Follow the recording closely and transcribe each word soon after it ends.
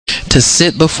to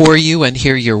sit before you and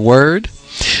hear your word.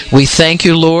 We thank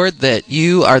you, Lord, that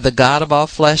you are the God of all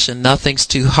flesh and nothing's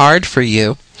too hard for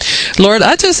you. Lord,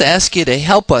 I just ask you to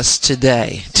help us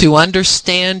today to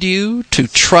understand you, to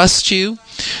trust you,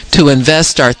 to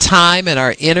invest our time and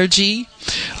our energy,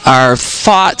 our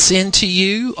thoughts into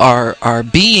you, our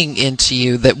being into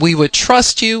you, that we would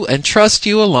trust you and trust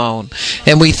you alone.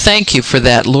 And we thank you for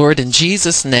that, Lord, in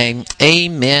Jesus' name.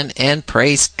 Amen and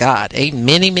praise God.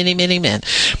 Amen, amen.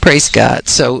 Praise God.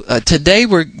 So today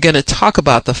we're going to talk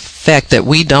about the fact that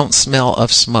we don't smell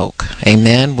of smoke.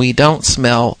 Amen. We don't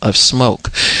smell of smoke.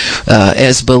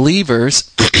 As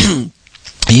believers,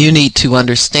 you need to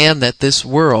understand that this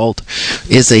world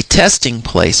is a testing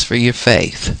place for your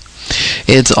faith.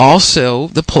 It's also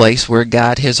the place where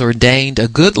God has ordained a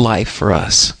good life for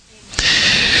us.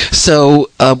 So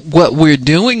what we're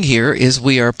doing here is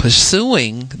we are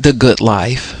pursuing the good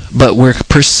life, but we're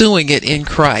pursuing it in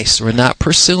Christ. We're not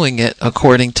pursuing it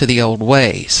according to the old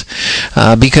ways,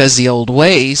 because the old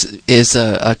ways is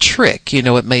a trick. You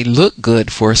know, it may look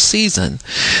good for a season,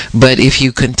 but if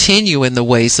you continue in the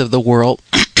ways of the world,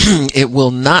 it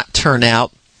will not turn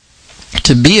out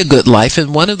to be a good life.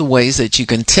 And one of the ways that you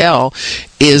can tell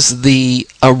is the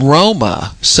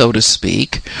aroma, so to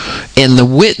speak, and the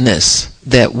witness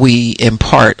that we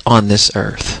impart on this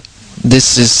earth.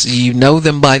 This is, you know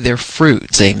them by their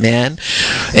fruits, amen?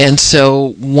 And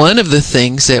so one of the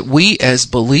things that we as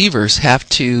believers have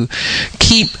to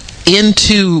keep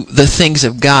into the things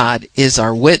of God is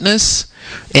our witness,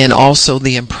 and also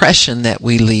the impression that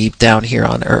we leave down here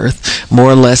on earth,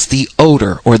 more or less the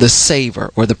odor or the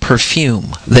savor or the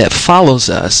perfume that follows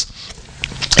us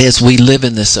as we live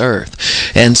in this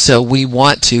earth. And so we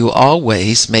want to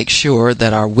always make sure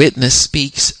that our witness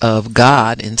speaks of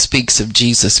God and speaks of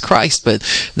Jesus Christ, but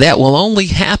that will only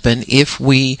happen if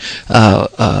we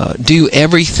do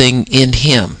everything in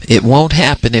Him. It won't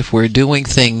happen if we're doing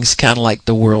things kind of like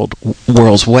the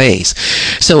world's ways.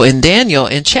 So in Daniel,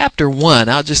 in chapter 1,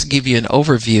 I'll just give you an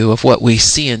overview of what we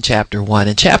see in chapter 1.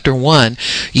 In chapter 1,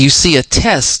 you see a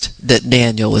test that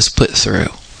Daniel is put through.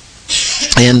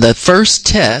 And the first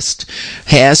test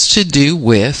has to do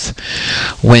with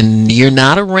when you're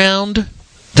not around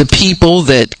the people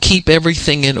that keep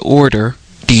everything in order,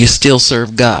 do you still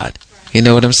serve God? You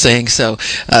know what I'm saying? So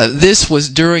this was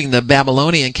during the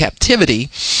Babylonian captivity,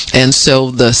 and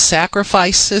so the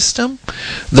sacrifice system,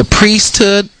 the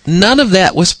priesthood, none of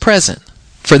that was present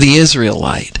for the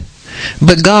Israelite,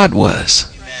 but God was.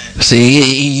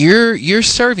 See, your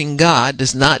serving God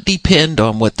does not depend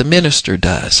on what the minister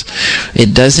does.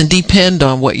 It doesn't depend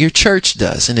on what your church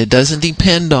does, and it doesn't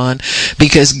depend on,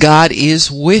 because God is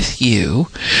with you,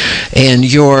 and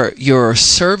your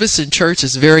service in church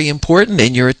is very important,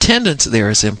 and your attendance there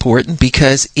is important,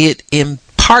 because it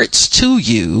imparts to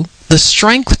you the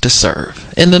strength to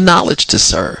serve and the knowledge to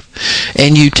serve.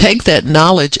 And you take that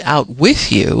knowledge out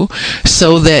with you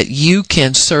so that you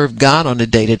can serve God on a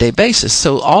day-to-day basis.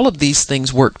 So all of these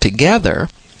things work together.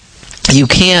 You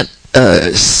can't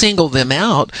single them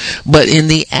out, but in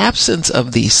the absence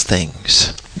of these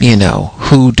things, you know,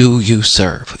 who do you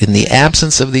serve? In the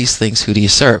absence of these things, who do you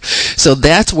serve? So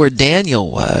that's where Daniel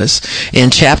was in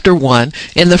chapter 1.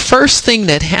 And the first thing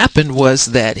that happened was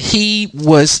that he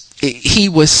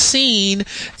was seen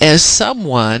as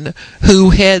someone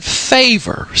who had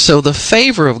favor. So the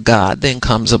favor of God then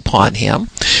comes upon him.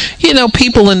 You know,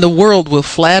 people in the world will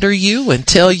flatter you and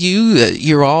tell you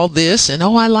you're all this, and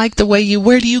oh, I like the way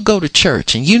where do you go to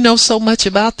church? And you know so much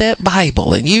about that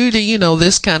Bible, and you know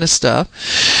this kind of stuff,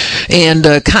 and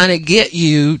kind of get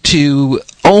you to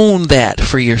own that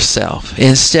for yourself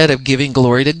instead of giving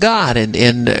glory to God and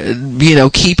you know,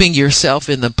 keeping yourself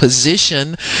in the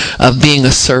position of being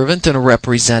a servant and a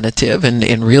representative,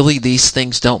 and really these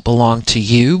things don't belong to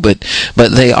you, but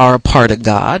they are a part of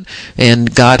God,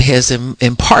 and God has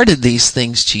imparted these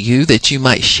things to you that you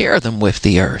might share them with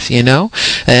the earth, you know.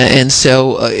 And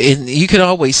so you can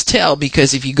always tell,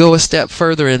 because if you go a step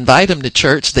further and invite them to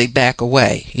church, they back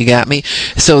away. You got me?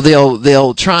 So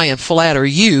they'll try and flatter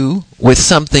you with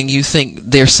something you think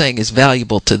they're saying is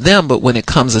valuable to them, but when it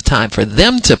comes a time for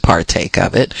them to partake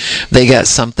of it, they got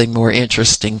something more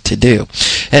interesting to do.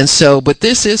 And so, but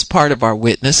this is part of our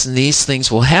witness, and these things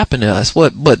will happen to us.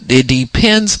 But it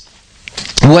depends.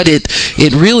 What it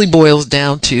really boils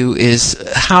down to is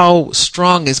how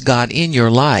strong is God in your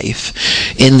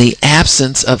life in the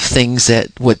absence of things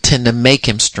that would tend to make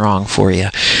Him strong for you.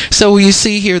 So you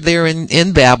see here, they're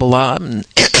in Babylon,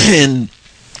 and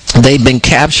they've been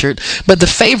captured, but the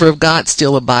favor of God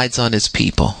still abides on His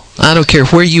people. I don't care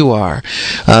where you are.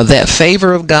 That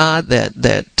favor of God,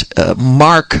 that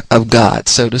mark of God,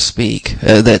 so to speak,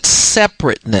 that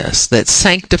separateness, that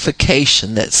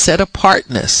sanctification, that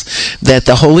set-apartness that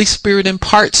the Holy Spirit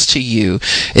imparts to you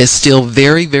is still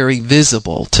very, very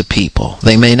visible to people.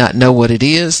 They may not know what it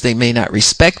is. They may not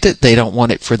respect it. They don't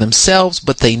want it for themselves,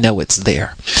 but they know it's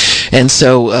there. And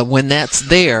so when that's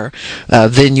there,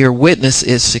 then your witness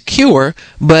is secure,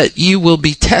 but you will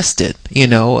be tested.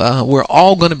 We're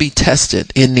all going to be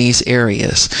tested in these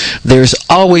areas. There's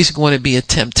always going to be a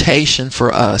temptation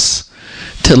for us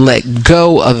to let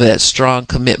go of that strong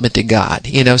commitment to God.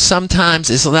 Sometimes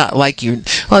it's not like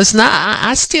it's not,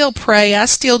 I still pray, I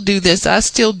still do this, I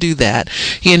still do that,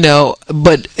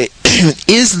 but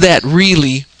is that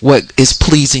really what is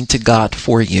pleasing to God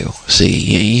for you? See,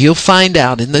 you'll find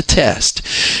out in the test,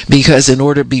 because in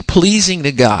order to be pleasing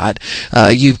to God,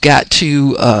 you've got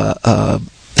to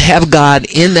have God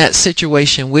in that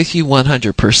situation with you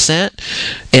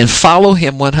 100% and follow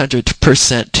him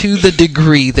 100% to the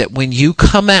degree that when you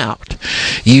come out,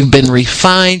 you've been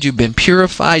refined, you've been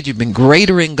purified, you've been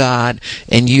greater in God,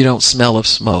 and you don't smell of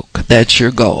smoke. That's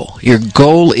your goal. Your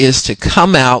goal is to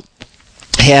come out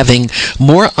having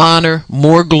more honor,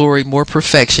 more glory, more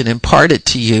perfection imparted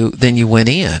to you than you went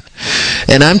in.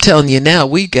 And I'm telling you now,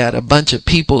 we got a bunch of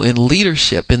people in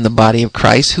leadership in the body of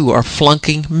Christ who are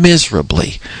flunking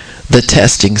miserably the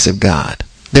testings of God.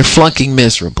 They're flunking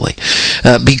miserably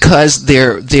because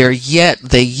they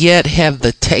yet have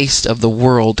the taste of the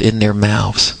world in their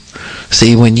mouths.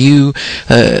 See, when who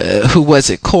was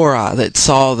it, Korah, that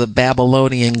saw the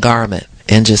Babylonian garment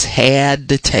and just had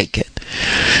to take it.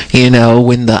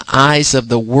 When the eyes of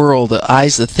the world,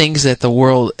 the things that the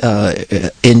world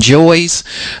enjoys,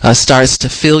 starts to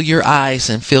fill your eyes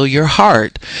and fill your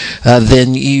heart,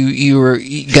 then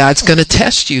God's going to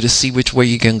test you to see which way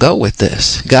you can go with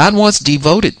this. God wants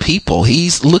devoted people.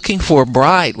 He's looking for a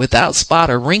bride without spot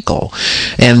or wrinkle,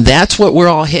 and that's what we're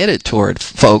all headed toward,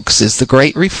 folks, is the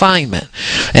great refinement.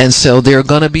 And so there are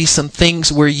going to be some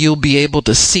things where you'll be able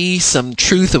to see some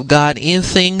truth of God in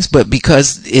things, but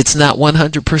because it's not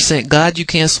 100% God, you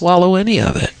can't swallow any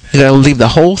of it. You got to leave the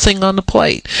whole thing on the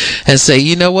plate and say,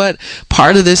 you know what?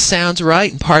 Part of this sounds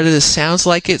right and part of this sounds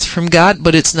like it's from God,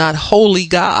 but it's not holy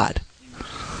God.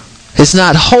 It's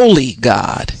not holy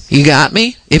God. You got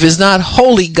me? If it's not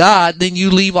holy God, then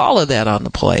you leave all of that on the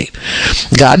plate.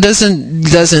 God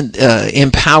doesn't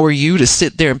empower you to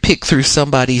sit there and pick through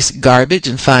somebody's garbage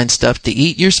and find stuff to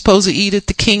eat. You're supposed to eat at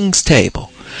the king's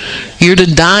table. You're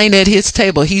to dine at his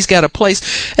table. He's got a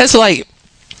place. That's like,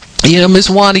 Miss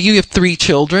Wanda, you have 3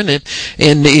 children, and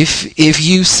if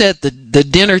you set the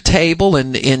dinner table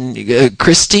and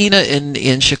Christina and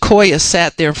Shakoya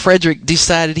sat there, and Frederick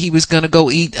decided he was going to go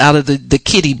eat out of the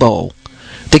kiddie bowl,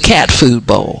 the cat food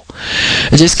bowl.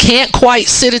 I just can't quite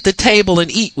sit at the table and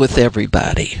eat with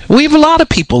everybody. We have a lot of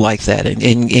people like that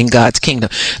in God's kingdom.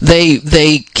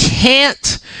 They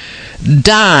can't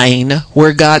dine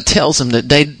where God tells them that.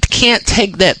 They can't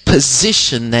take that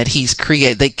position that he's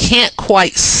created. They can't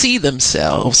quite see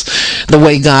themselves the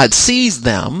way God sees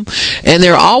them, and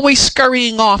they're always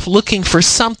scurrying off looking for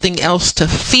something else to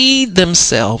feed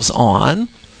themselves on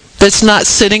that's not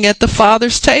sitting at the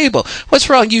Father's table. What's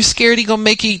wrong? You scared he gonna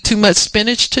make you eat too much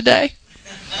spinach today?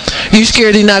 You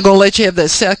scared he not gonna let you have that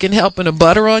second helping of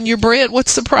butter on your bread?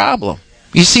 What's the problem?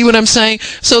 You see what I'm saying?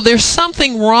 So there's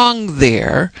something wrong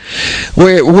there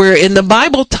where in the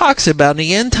Bible talks about in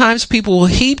the end times people will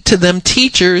heap to them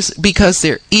teachers because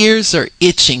their ears are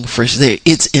itching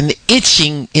it's an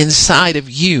itching inside of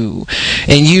you,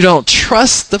 and you don't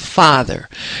trust the Father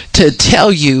to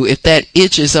tell you if that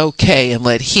itch is okay and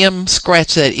let him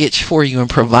scratch that itch for you and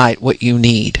provide what you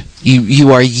need.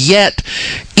 You are yet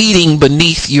eating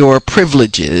beneath your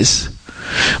privileges.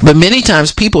 But many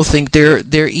times people think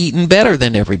they're eating better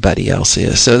than everybody else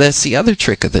is. So that's the other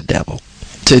trick of the devil,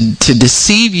 to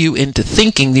deceive you into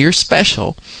thinking you're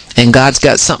special, and God's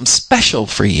got something special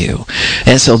for you.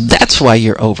 And so that's why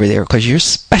you're over there, because you're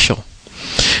special.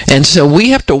 And so we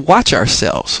have to watch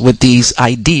ourselves with these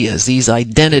ideas, these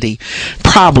identity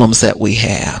problems that we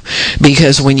have.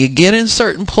 Because when you get in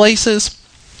certain places,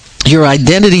 your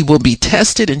identity will be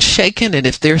tested and shaken, and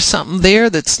if there's something there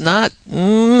that's not...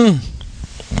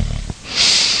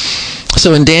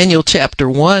 So in Daniel chapter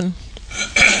 1,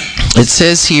 it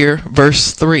says here,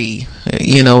 verse 3,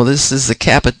 this is the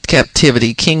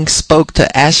captivity. King spoke to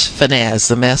Ashpenaz,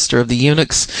 the master of the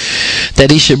eunuchs,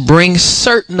 that he should bring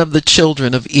certain of the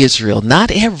children of Israel, not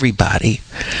everybody,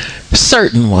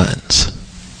 certain ones.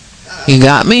 You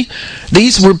got me?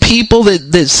 These were people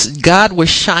that God was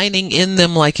shining in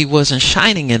them like he wasn't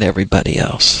shining in everybody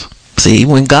else. See,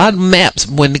 when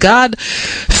God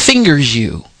fingers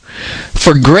you,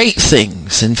 for great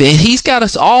things, and he's got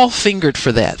us all fingered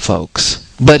for that, folks.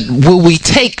 But will we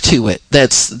take to it?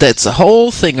 That's the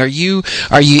whole thing. Are you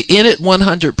in it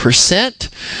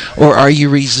 100%, or are you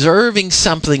reserving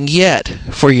something yet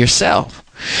for yourself?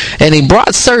 And he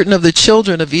brought certain of the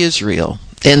children of Israel,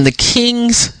 and the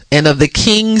kings, and of the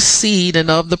king's seed,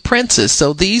 and of the princes.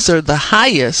 So these are the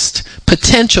highest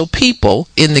potential people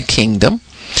in the kingdom.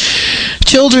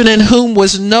 Children in whom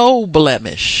was no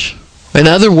blemish. In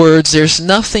other words, there's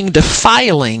nothing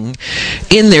defiling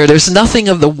in there. There's nothing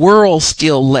of the world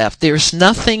still left. There's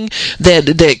nothing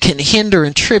that can hinder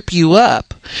and trip you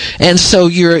up. And so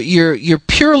you're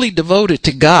purely devoted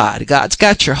to God. God's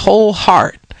got your whole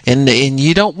heart. And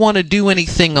you don't want to do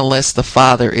anything unless the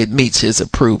Father, it meets his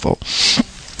approval.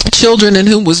 Children in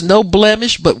whom was no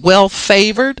blemish, but well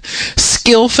favored,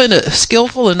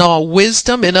 skillful in all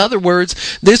wisdom. In other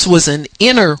words, this was an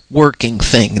inner working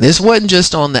thing. This wasn't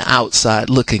just on the outside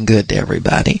looking good to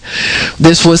everybody.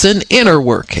 This was an inner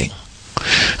working.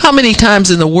 How many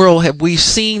times in the world have we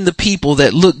seen the people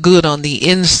that look good on the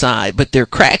inside, but they're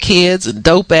crackheads and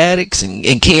dope addicts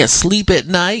and can't sleep at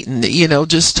night, and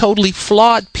just totally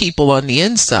flawed people on the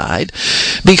inside,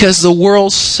 because the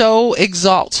world so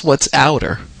exalts what's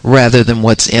outer rather than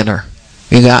what's inner.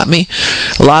 You got me?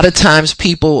 A lot of times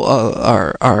people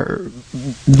are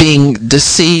being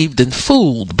deceived and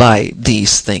fooled by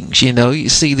these things. You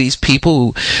see these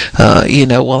people who,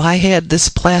 well, I had this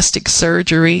plastic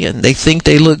surgery, and they think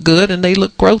they look good and they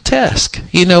look grotesque.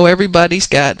 Everybody's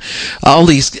got all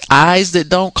these eyes that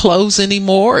don't close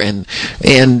anymore, and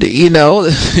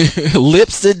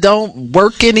lips that don't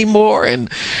work anymore, and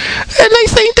they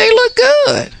think they look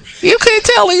good. You can't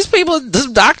tell these people. This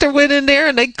doctor went in there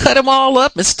and they cut them all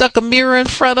up and stuck a mirror in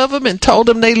front of them and told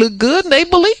them they look good, and they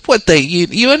believe what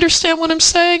you understand what I'm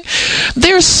saying?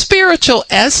 There's spiritual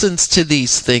essence to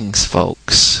these things,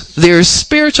 folks. There's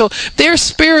spiritual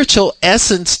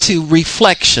essence to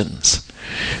reflections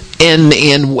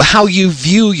in how you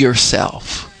view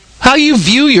yourself. How you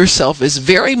view yourself is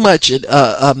very much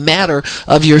a matter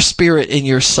of your spirit and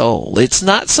your soul. It's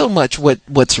not so much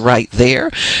what's right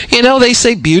there. They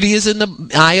say beauty is in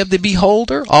the eye of the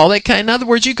beholder, all that kind. In other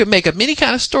words, you can make up any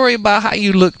kind of story about how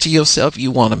you look to yourself you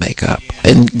want to make up,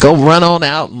 and go run on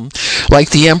out and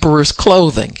like the emperor's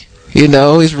clothing.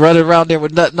 He's running around there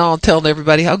with nothing on, telling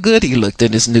everybody how good he looked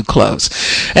in his new clothes.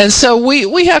 And so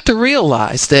we have to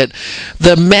realize that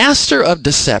the master of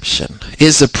deception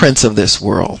is the prince of this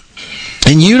world.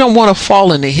 And you don't want to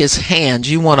fall into his hands.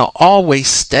 You want to always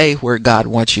stay where God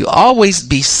wants you. Always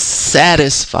be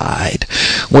satisfied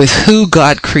with who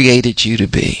God created you to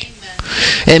be.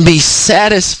 And be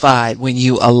satisfied when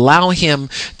you allow him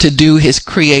to do his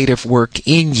creative work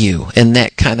in you and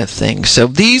that kind of thing. So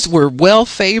these were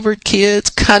well-favored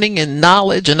kids, cunning in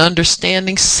knowledge and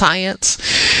understanding science,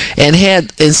 and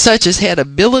such as had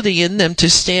ability in them to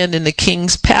stand in the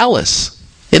king's palace.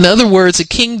 In other words, a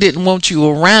king didn't want you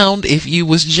around if you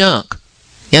was junk.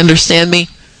 You understand me?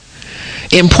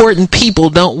 Important people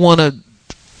don't want to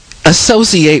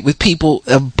associate with people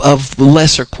of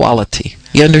lesser quality.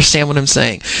 You understand what I'm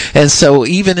saying? And so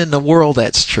even in the world,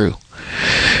 that's true.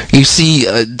 You see,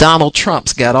 Donald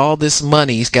Trump's got all this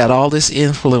money. He's got all this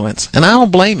influence. And I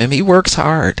don't blame him. He works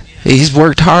hard. He's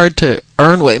worked hard to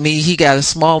earn what. He got a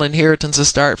small inheritance to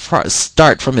start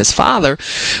from his father.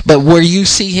 But where you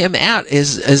see him at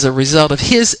is as a result of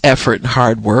his effort and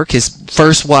hard work. His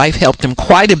first wife helped him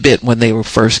quite a bit when they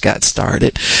first got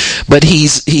started. But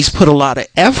he's put a lot of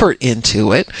effort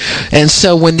into it. And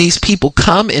so when these people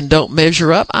come and don't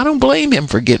measure up, I don't blame him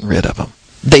for getting rid of them.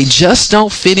 They just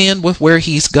don't fit in with where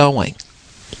he's going.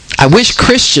 I wish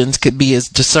Christians could be as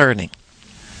discerning.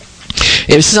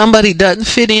 If somebody doesn't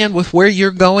fit in with where you're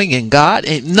going in God,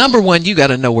 number one, you got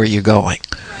to know where you're going.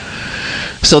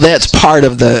 So that's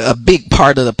a big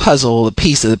part of the puzzle, a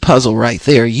piece of the puzzle right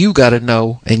there. You got to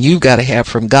know, and you got to have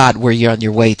from God where you're on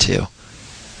your way to.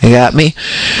 You got me?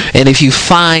 And if you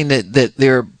find that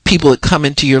there are people that come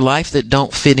into your life that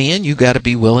don't fit in, you got to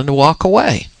be willing to walk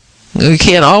away. You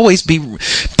can't always be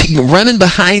running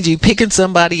behind you, picking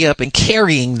somebody up and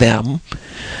carrying them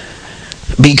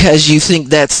because you think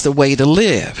that's the way to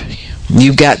live.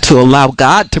 You've got to allow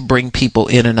God to bring people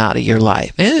in and out of your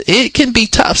life. It can be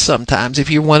tough sometimes if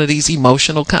you're one of these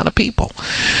emotional kind of people.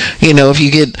 If you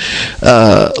get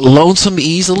lonesome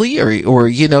easily, or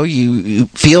you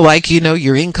feel like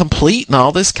you're incomplete and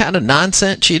all this kind of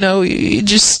nonsense. You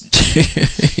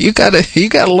just you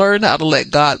gotta learn how to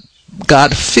let God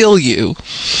fill you,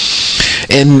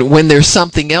 and when there's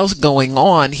something else going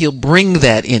on, he'll bring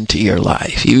that into your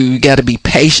life. You got to be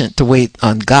patient to wait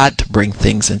on God to bring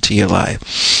things into your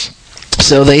life.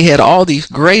 So they had all these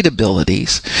great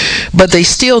abilities, but they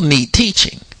still need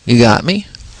teaching. You got me?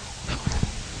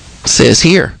 It says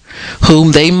here,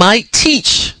 whom they might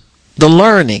teach the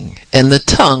learning and the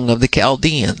tongue of the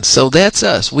Chaldeans. So that's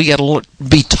us. We got to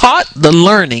be taught the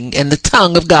learning and the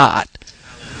tongue of God.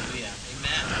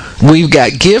 We've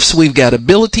got gifts, we've got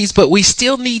abilities, but we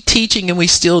still need teaching and we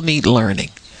still need learning.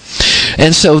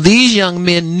 And so these young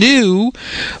men knew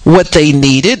what they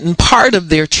needed, and part of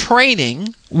their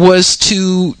training was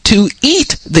to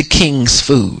eat the king's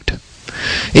food.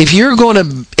 If you're going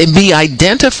to be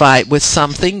identified with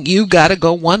something, you got to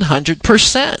go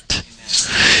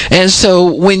 100%. And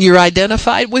so when you're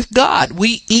identified with God,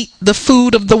 we eat the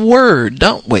food of the Word,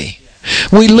 don't we?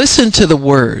 We listen to the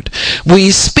Word.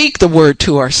 We speak the Word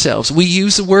to ourselves. We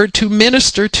use the Word to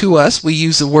minister to us. We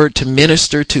use the Word to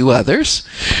minister to others.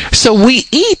 So we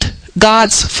eat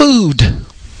God's food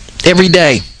every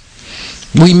day.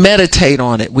 We meditate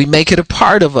on it. We make it a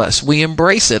part of us. We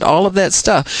embrace it. All of that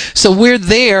stuff. So we're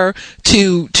there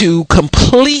to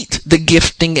complete the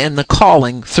gifting and the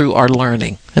calling through our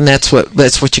learning. And that's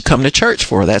what you come to church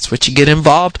for. That's what you get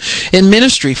involved in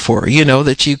ministry for,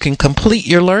 that you can complete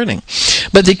your learning.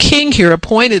 But the king here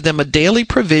appointed them a daily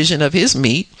provision of his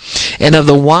meat and of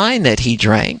the wine that he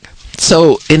drank.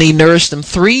 And he nourished them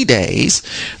 3 days,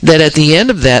 that at the end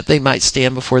of that they might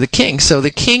stand before the king. So the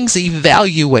king's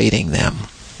evaluating them.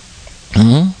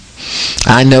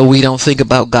 I know we don't think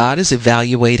about God as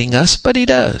evaluating us, but he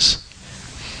does.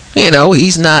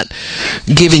 He's not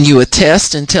giving you a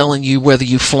test and telling you whether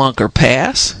you flunk or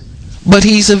pass, but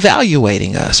he's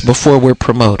evaluating us before we're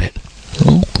promoted.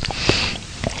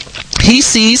 He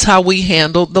sees how we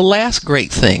handled the last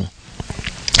great thing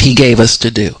he gave us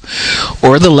to do,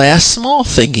 or the last small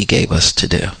thing he gave us to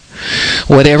do.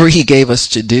 Whatever he gave us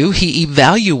to do, he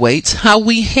evaluates how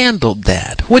we handled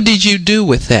that. What did you do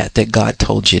with that God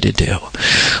told you to do?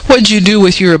 What did you do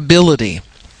with your ability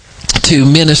to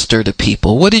minister to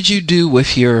people? What did you do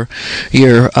with your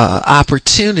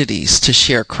opportunities to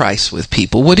share Christ with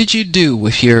people? What did you do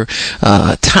with your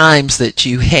times that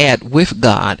you had with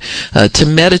God to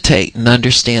meditate and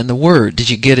understand the Word? Did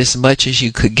you get as much as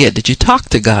you could get? Did you talk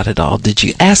to God at all? Did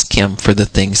you ask Him for the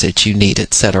things that you need,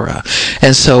 etc.?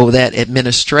 And so that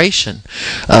administration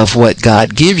of what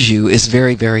God gives you is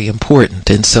very, very important.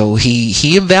 And so He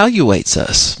evaluates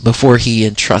us before He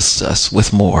entrusts us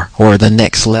with more, or the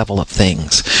next level of things.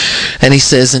 And he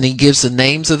says, and he gives the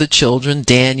names of the children.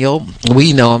 Daniel,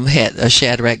 we know him, had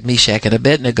Shadrach, Meshach, and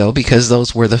Abednego, because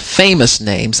those were the famous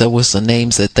names. That was the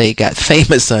names that they got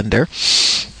famous under.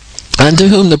 Unto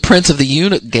whom the prince of the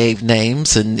eunuch gave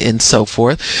names, and so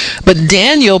forth. But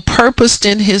Daniel purposed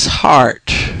in his heart.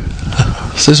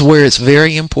 This is where it's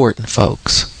very important,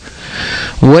 folks.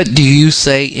 What do you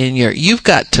say you've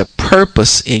got to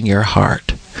purpose in your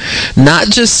heart. Not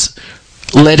just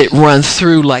let it run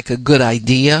through like a good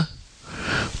idea,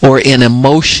 or an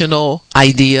emotional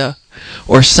idea,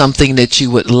 or something that you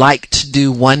would like to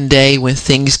do one day when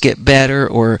things get better,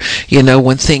 or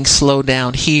when things slow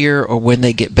down here, or when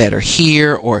they get better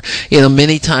here, or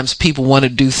many times people want to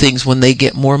do things when they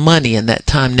get more money, and that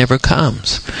time never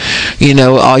comes.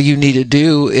 All you need to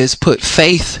do is put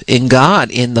faith in God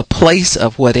in the place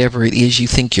of whatever it is you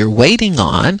think you're waiting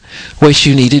on. What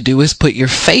you need to do is put your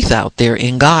faith out there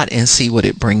in God and see what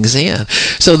it brings in.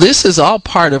 So this is all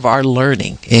part of our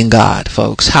learning in God,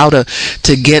 folks, how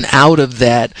to get out of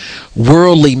that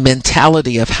worldly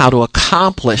mentality of how to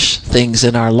accomplish things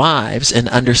in our lives and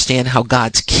understand how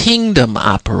God's kingdom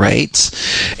operates,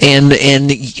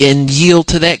 and yield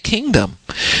to that kingdom.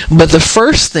 But the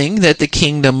first thing that the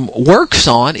kingdom works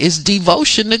on is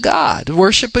devotion to God,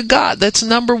 worship of God. That's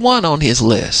number one on his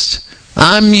list.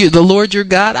 I'm the Lord your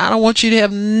God. I don't want you to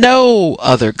have no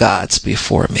other gods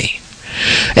before me.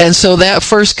 And so that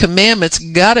first commandment's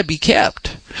got to be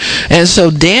kept. And so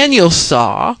Daniel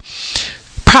saw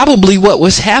probably what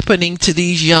was happening to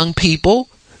these young people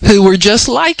who were just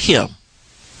like him.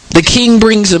 The king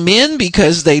brings them in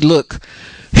because they look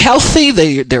healthy,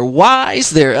 they're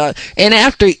wise, and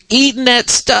after eating that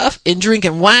stuff and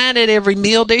drinking wine at every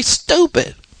meal, they're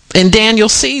stupid. And Daniel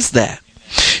sees that.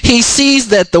 He sees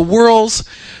that the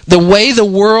way the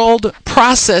world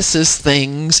processes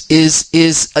things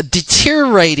is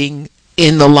deteriorating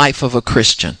in the life of a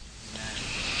Christian.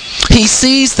 He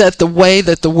sees that the way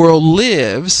that the world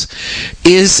lives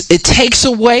it takes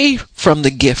away from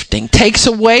the gifting, takes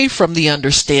away from the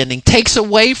understanding, takes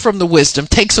away from the wisdom,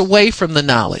 takes away from the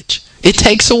knowledge. It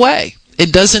takes away.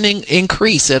 It doesn't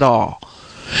increase at all.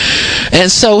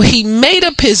 And so he made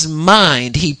up his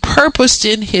mind. He purposed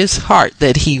in his heart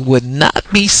that he would not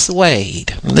be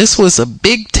swayed. This was a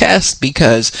big test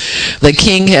because the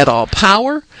king had all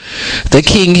power. The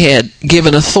king had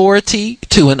given authority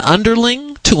to an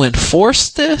underling to enforce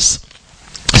this.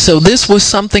 So this was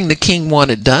something the king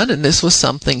wanted done, and this was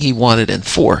something he wanted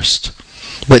enforced.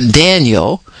 But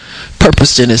Daniel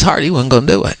purposed in his heart he wasn't going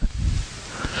to do it.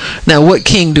 Now, what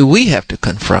king do we have to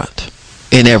confront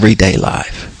in everyday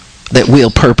life that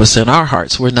we'll purpose in our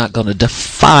hearts? We're not going to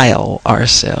defile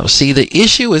ourselves. See, the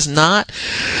issue is not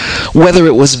whether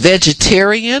it was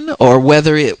vegetarian or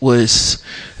whether it was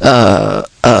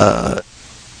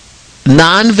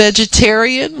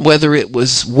non-vegetarian, whether it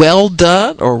was well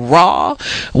done or raw,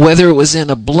 whether it was in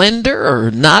a blender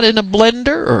or not in a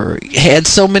blender, or had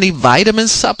so many vitamin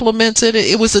supplements in it.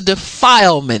 It was a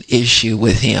defilement issue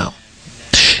with him.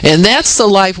 And that's the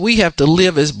life we have to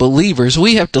live as believers.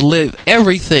 We have to live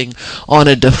everything on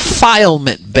a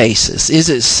defilement basis. Is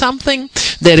it something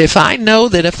that if I know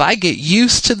that if I get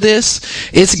used to this,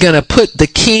 it's going to put the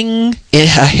king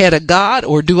ahead of God?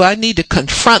 Or do I need to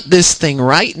confront this thing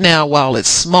right now while it's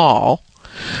small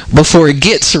before it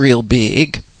gets real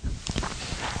big?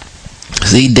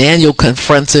 See, Daniel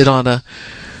confronts it on a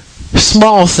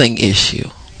small thing issue,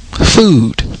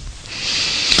 food.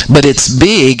 But it's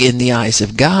big in the eyes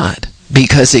of God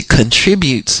because it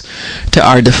contributes to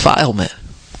our defilement.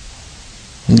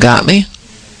 Got me?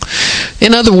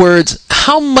 In other words,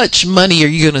 how much money are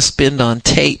you going to spend on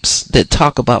tapes that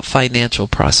talk about financial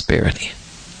prosperity,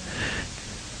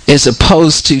 as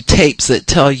opposed to tapes that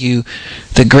tell you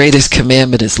the greatest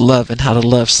commandment is love and how to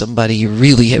love somebody you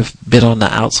really have been on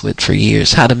the outs with for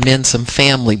years, how to mend some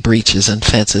family breaches and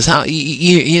fences, how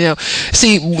you know,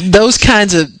 see, those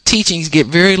kinds of teachings get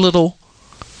very little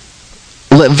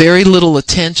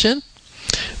attention.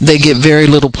 They get very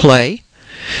little play.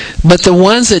 But the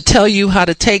ones that tell you how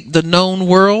to take the known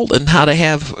world and how to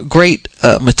have great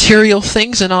material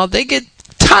things and all, they get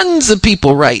tons of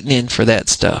people writing in for that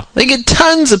stuff. They get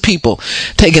tons of people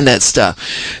taking that stuff.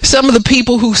 Some of the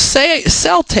people who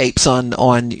sell tapes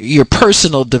on your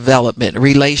personal development,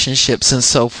 relationships, and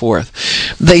so forth,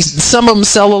 some of them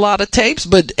sell a lot of tapes,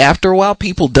 but after a while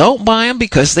people don't buy them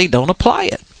because they don't apply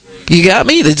it. You got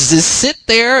me? They just sit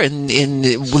there and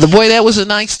boy, that was a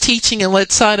nice teaching, and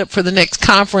let's sign up for the next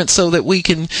conference so that we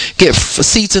can get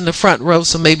seats in the front row,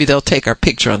 so maybe they'll take our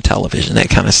picture on television, that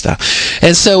kind of stuff.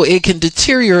 And so it can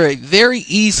deteriorate very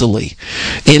easily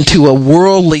into a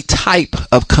worldly type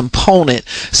of component.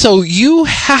 So you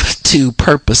have to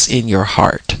purpose in your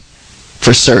heart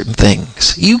for certain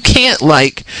things. You can't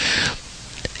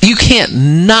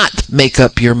not make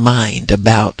up your mind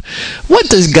about what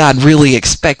does God really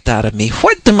expect out of me?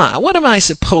 What am I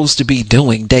supposed to be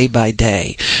doing day by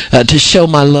day to show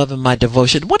my love and my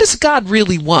devotion? What does God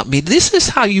really want me? This is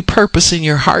how you purpose in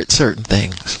your heart certain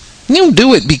things. You don't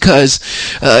do it because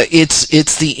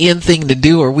it's the end thing to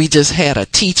do, or we just had a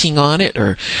teaching on it,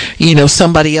 or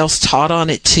somebody else taught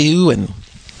on it too, and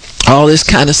all this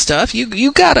kind of stuff.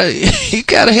 You gotta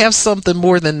have something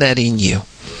more than that in you.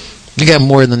 You got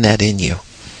more than that in you.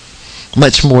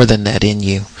 Much more than that in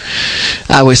you.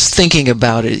 I was thinking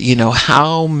about it,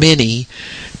 how many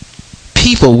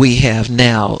people we have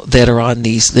now that are on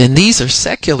these, and these are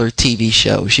secular TV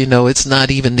shows. It's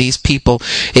not even these people.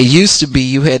 It used to be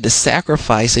you had to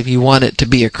sacrifice if you wanted to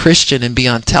be a Christian and be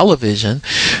on television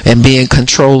and be in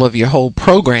control of your whole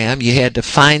program. You had to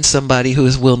find somebody who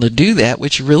was willing to do that,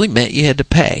 which really meant you had to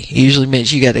pay. It usually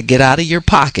meant you got to get out of your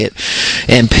pocket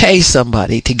and pay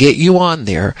somebody to get you on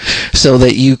there so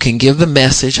that you can give the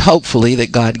message, hopefully,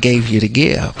 that God gave you to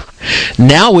give.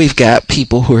 Now we've got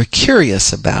people who are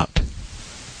curious about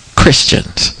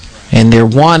Christians, and they're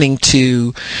wanting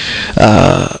to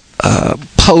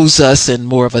pose us in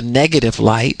more of a negative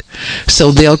light,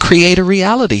 so they'll create a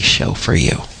reality show for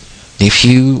you. If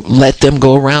you let them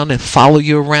go around and follow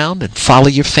you around and follow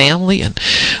your family and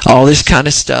all this kind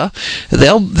of stuff,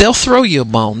 they'll throw you a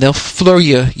bone. They'll throw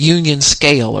you a union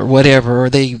scale or whatever, or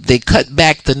they cut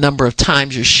back the number of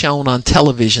times you're shown on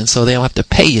television so they don't have to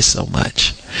pay you so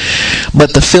much.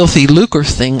 But the filthy lucre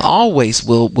thing always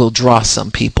will draw some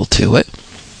people to it.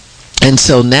 And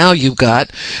so now you've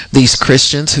got these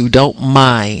Christians who don't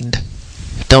mind.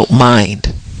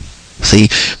 See,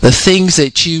 the things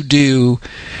that you do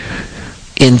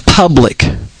in public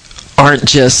aren't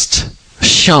just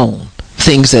shown.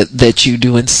 things that you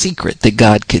do in secret that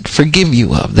God could forgive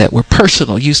you of, that were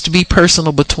personal, used to be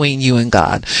personal between you and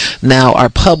God, now are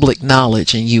public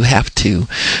knowledge, and you have to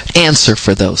answer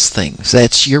for those things.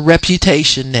 That's your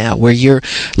reputation now, where your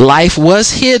life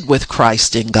was hid with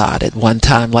Christ in God at one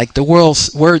time, like the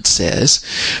word says.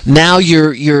 Now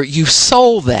you've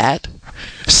sold that,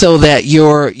 so that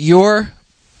your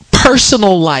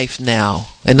personal life now,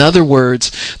 in other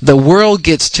words, the world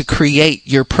gets to create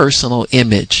your personal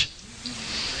image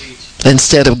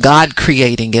instead of God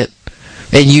creating it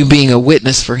and you being a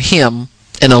witness for Him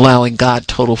and allowing God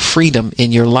total freedom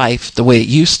in your life the way it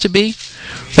used to be.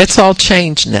 That's all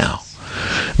changed now,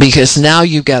 because now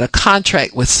you've got a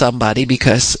contract with somebody,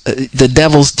 because the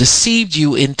devil's deceived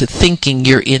you into thinking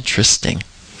you're interesting,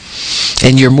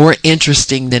 and you're more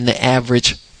interesting than the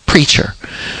average preacher.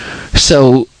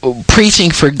 So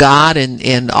preaching for God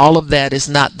and all of that is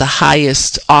not the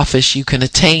highest office you can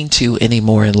attain to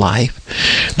anymore in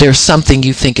life. There's something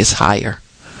you think is higher.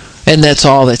 And that's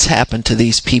all that's happened to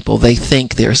these people. They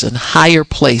think there's a higher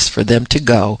place for them to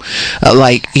go.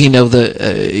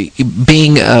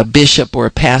 Being a bishop or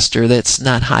a pastor, that's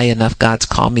not high enough. God's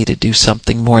called me to do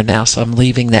something more now, so I'm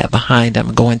leaving that behind.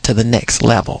 I'm going to the next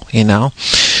level,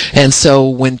 And so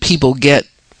when people get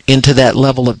into that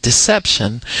level of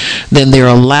deception, then they're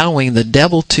allowing the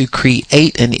devil to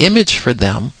create an image for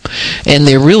them, and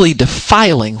they're really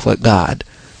defiling what God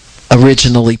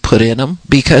originally put in them,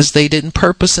 because they didn't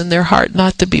purpose in their heart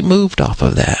not to be moved off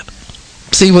of that.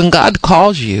 See, when God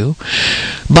calls you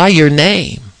by your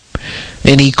name,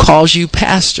 and He calls you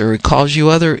pastor, He calls you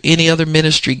any other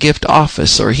ministry gift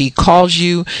office, or He calls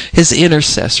you His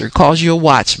intercessor, calls you a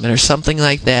watchman or something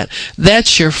like that,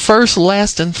 that's your first,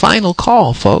 last, and final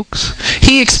call, folks.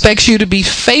 He expects you to be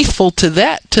faithful to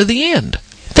that to the end.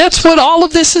 That's what all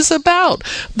of this is about.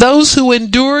 Those who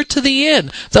endure to the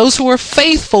end, those who are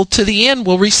faithful to the end,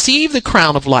 will receive the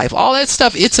crown of life. All that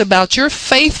stuff, it's about your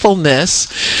faithfulness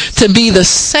to be the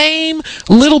same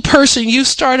little person you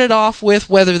started off with,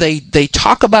 whether they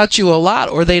talk about you a lot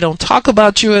or they don't talk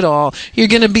about you at all. You're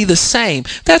going to be the same.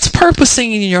 That's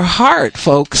purposing in your heart,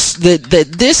 folks, that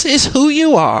this is who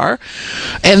you are,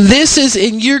 and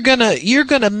you're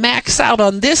gonna max out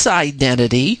on this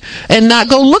identity and not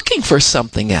go looking for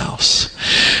something else.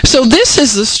 So this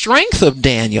is the strength of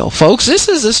Daniel, folks. This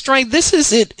is the strength. This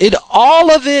is it.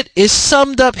 All of it is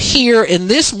summed up here in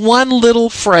this one little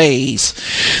phrase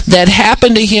that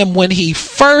happened to him when he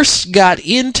first got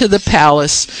into the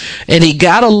palace, and he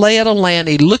got a lay of the land.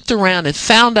 He looked around and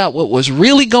found out what was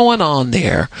really going on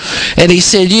there. And he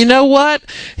said, you know what?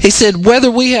 He said,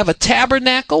 whether we have a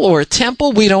tabernacle or a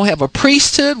temple, we don't have a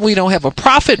priesthood, we don't have a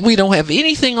prophet, we don't have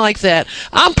anything like that.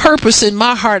 I'm purposing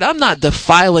my heart. I'm not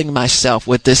defiling myself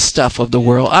with this stuff of the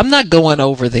world. I'm not going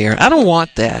over there. I don't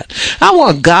want that. I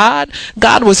want God.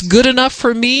 God was good enough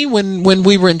for me when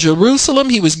we were in Jerusalem.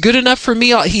 He was good enough for me.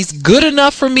 He's good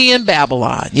enough for me in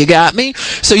Babylon. You got me?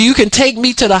 So you can take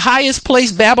me to the highest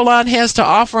place Babylon has to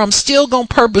offer. I'm still going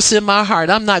to purpose in my heart.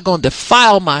 I'm not going to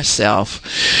defile myself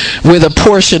with a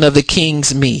portion of the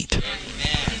king's meat.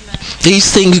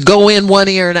 These things go in one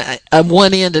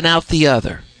end and out the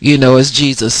other. As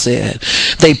Jesus said,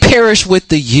 they perish with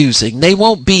the using. They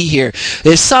won't be here.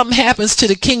 If something happens to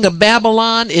the king of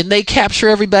Babylon and they capture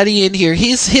everybody in here,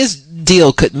 his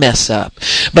deal could mess up.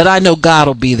 But I know God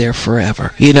will be there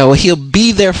forever. He'll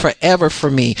be there forever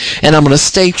for me, and I'm going to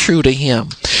stay true to Him.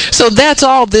 So that's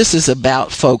all this is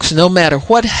about, folks. No matter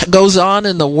what goes on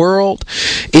in the world,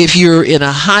 if you're in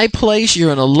a high place,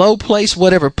 you're in a low place,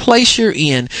 whatever place you're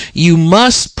in, you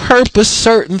must purpose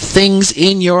certain things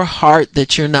in your heart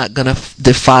that you're not going to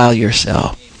defile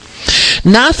yourself.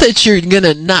 Not that you're going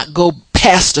to not go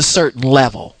past a certain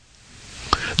level,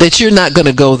 that you're not going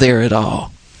to go there at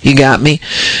all. You got me?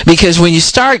 Because when you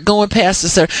start going past the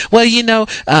certain,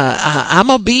 I'm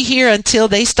going to be here until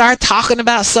they start talking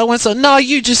about so-and-so. No,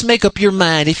 you just make up your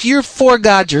mind. If you're for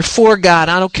God, you're for God.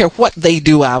 I don't care what they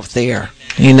do out there,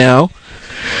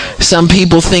 Some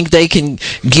people think they can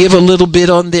give a little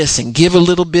bit on this and give a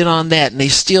little bit on that, and they're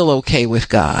still okay with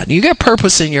God. You got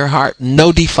purpose in your heart,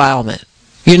 no defilement.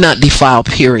 You're not defiled,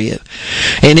 period.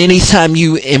 And anytime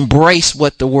you embrace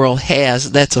what the world has,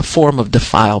 that's a form of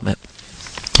defilement.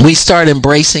 We start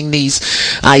embracing these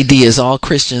ideas. All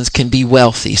Christians can be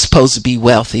wealthy, supposed to be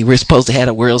wealthy. We're supposed to have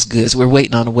the world's goods. We're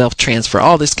waiting on a wealth transfer.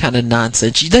 All this kind of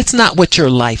nonsense. That's not what your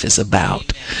life is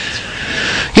about.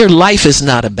 Your life is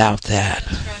not about that.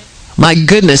 My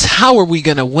goodness, how are we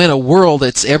going to win a world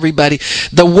that's everybody?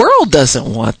 The world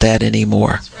doesn't want that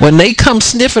anymore. When they come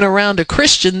sniffing around a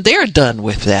Christian, they're done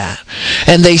with that.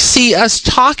 And they see us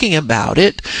talking about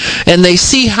it, and they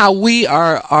see how we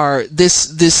are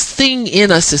this thing in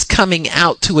us is coming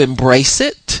out to embrace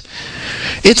it.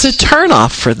 It's a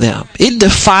turnoff for them. It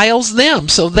defiles them,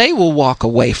 so they will walk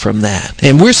away from that.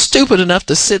 And we're stupid enough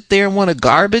to sit there and want to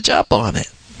garbage up on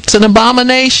it. It's an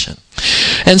abomination.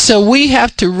 And so we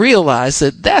have to realize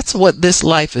that that's what this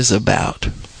life is about.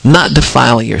 Not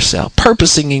defiling yourself,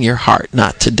 purposing in your heart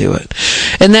not to do it.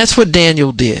 And that's what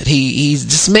Daniel did. He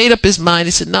just made up his mind.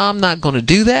 He said, no, I'm not going to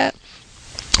do that.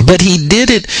 But he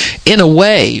did it in a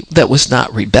way that was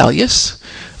not rebellious,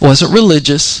 wasn't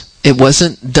religious. It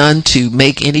wasn't done to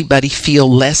make anybody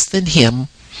feel less than him.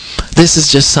 This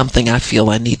is just something I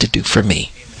feel I need to do for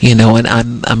me. You know, and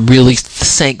I'm really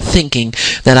thinking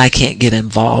that I can't get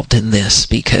involved in this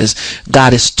because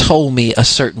God has told me a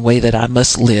certain way that I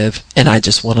must live, and I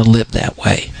just want to live that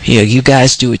way. You know, you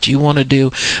guys do what you want to do,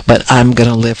 but I'm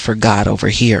going to live for God over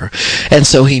here. And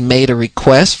so he made a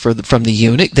request from the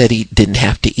eunuch that he didn't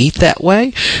have to eat that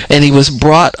way, and he was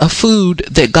brought a food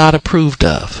that God approved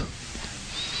of.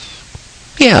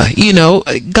 Yeah, you know,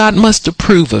 God must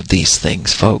approve of these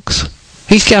things, folks.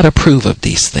 He's got to approve of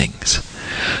these things.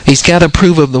 He's got to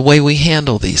approve of the way we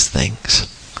handle these things.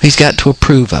 He's got to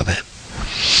approve of it.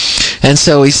 And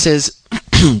so he says,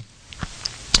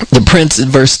 the prince, in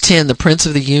verse 10, the prince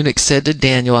of the eunuchs said to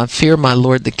Daniel, I fear my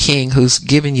lord the king who's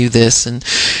given you this. And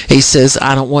he says,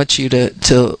 I don't want you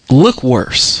to look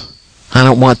worse. I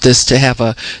don't want this to have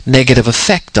a negative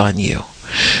effect on you.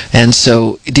 And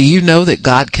so, do you know that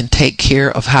God can take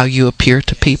care of how you appear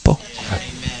to people?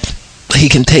 He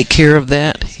can take care of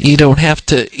that. You don't have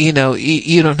to, you know,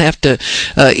 you don't have to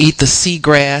eat the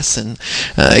seagrass, and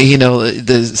you know,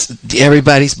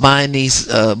 everybody's buying these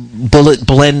bullet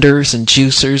blenders and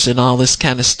juicers and all this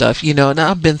kind of stuff. You know, and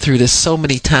I've been through this so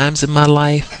many times in my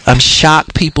life. I'm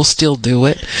shocked people still do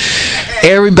it.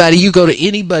 Everybody, you go to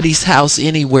anybody's house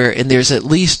anywhere, and there's at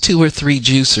least 2 or 3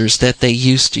 juicers that they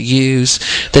used to use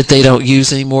that they don't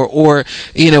use anymore. Or,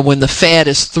 you know, when the fad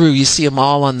is through, you see them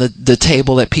all on the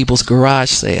table at people's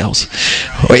garage sales.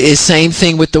 Or it's same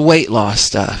thing with the weight loss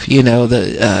stuff. You know,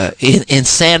 the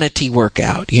insanity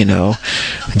workout. You know,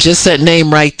 just that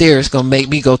name right there is going to make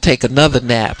me go take another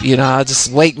nap. You know, I'll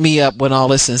just wake me up when all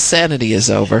this insanity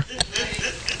is over.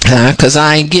 Because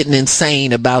I ain't getting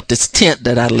insane about this tent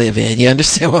that I live in. You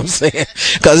understand what I'm saying?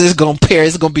 Because it's going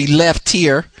to be left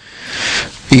here.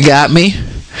 You got me?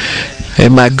 At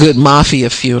my good mafia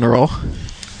funeral,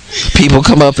 people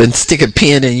come up and stick a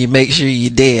pin in you, make sure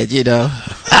you're dead, you know.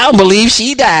 I don't believe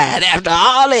she died after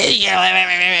all this. You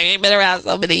know, been around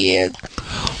so many years.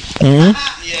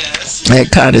 Yes. That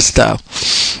kind of stuff.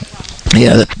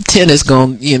 Yeah, the tent is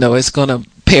going, you know, it's going to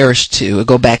perish too. It'll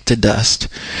go back to dust.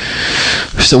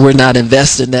 So we're not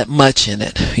investing that much in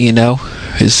it, you know.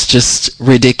 It's just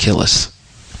ridiculous.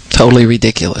 Totally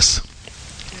ridiculous.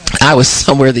 I was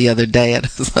somewhere the other day and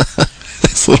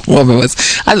this little woman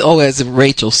I was at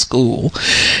Rachel's school,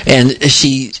 and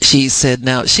she said,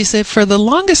 for the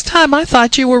longest time I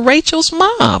thought you were Rachel's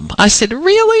mom. I said,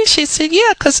 really? She said,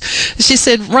 yeah, because she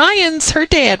said, Ryan's her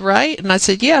dad, right? And I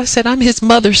said, yeah. I said, I'm his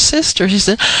mother's sister. She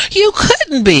said, you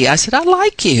couldn't be. I said, I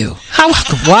like you.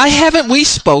 Why haven't we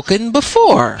spoken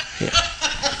before?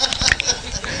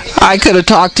 I could have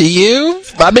talked to you.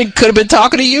 Could have been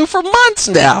talking to you for months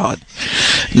now.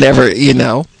 Never, you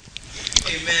know.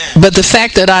 Amen. But the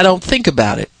fact that I don't think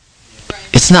about it,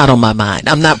 it's not on my mind.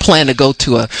 I'm not planning to go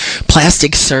to a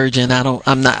plastic surgeon. I don't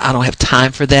have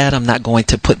time for that. I'm not going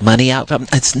to put money out.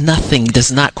 It's nothing.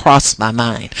 Does not cross my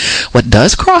mind. What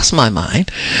does cross my mind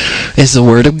is the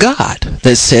Word of God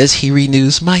that says He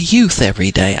renews my youth every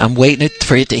day. I'm waiting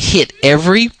for it to hit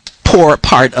every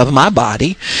part of my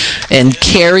body and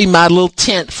carry my little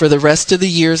tent for the rest of the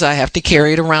years I have to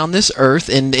carry it around this earth,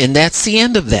 and that's the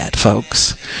end of that,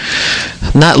 folks.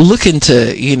 I'm not looking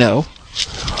to, you know,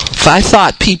 if I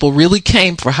thought people really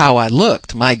came for how I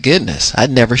looked, my goodness, I'd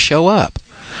never show up.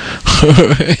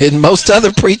 And most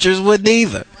other preachers wouldn't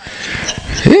either.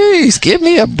 Please give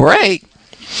me a break.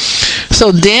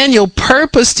 So Daniel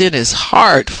purposed in his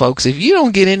heart, folks, if you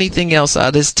don't get anything else out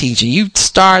of this teaching, you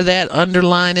star that,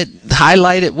 underline it,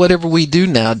 highlight it, whatever we do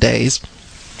nowadays.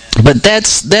 But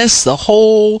that's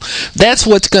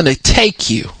what's going to take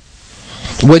you,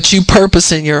 what you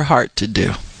purpose in your heart to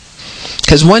do.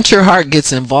 Because once your heart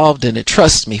gets involved in it,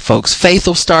 trust me, folks, faith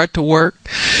will start to work.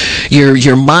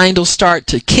 Your mind will start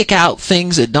to kick out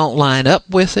things that don't line up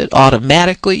with it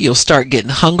automatically. You'll start getting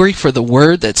hungry for the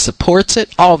word that supports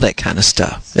it, all that kind of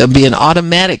stuff. It'll be an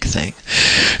automatic thing.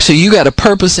 So you got a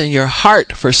purpose in your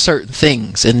heart for certain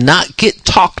things and not get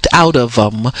talked out of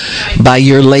them by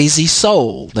your lazy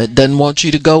soul that doesn't want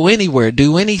you to go anywhere,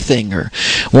 do anything, or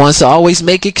wants to always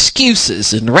make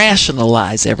excuses and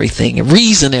rationalize everything and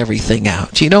reason everything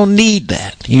out. You don't need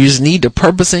that. You just need the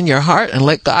purpose in your heart and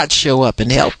let God show up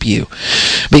and help you,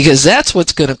 because that's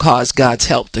what's going to cause God's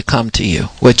help to come to you,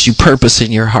 what you purpose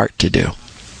in your heart to do.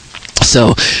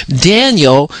 So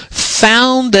Daniel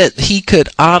found that he could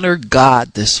honor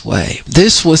God this way.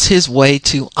 This was his way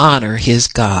to honor his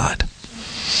God.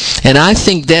 And I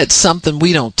think that's something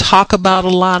we don't talk about a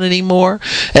lot anymore.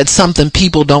 That's something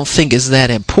people don't think is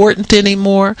that important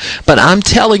anymore. But I'm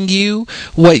telling you,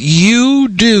 what you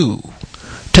do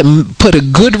to put a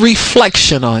good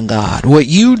reflection on God, what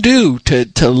you do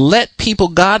to let people,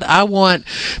 God, I want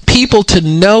people to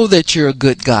know that you're a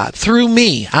good God through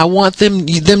me. I want them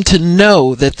to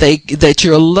know that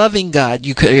you're a loving God,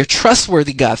 you're a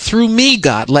trustworthy God through me,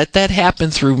 God. Let that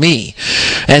happen through me.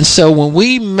 And so when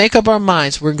we make up our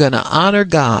minds we're going to honor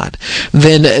God,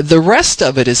 then the rest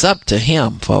of it is up to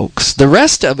him, folks. The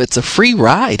rest of it's a free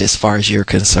ride as far as you're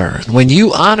concerned. When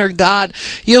you honor God,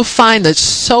 you'll find that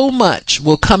so much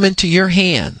will come into your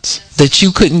hands that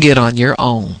you couldn't get on your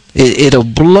own. It'll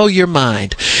blow your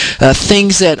mind.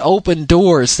 Things that open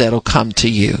doors that'll come to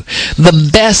you. The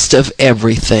best of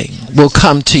everything will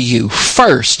come to you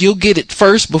first. You'll get it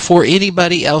first before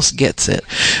anybody else gets it,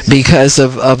 because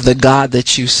of the God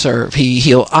that you serve.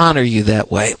 He'll honor you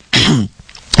that way.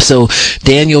 So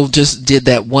Daniel just did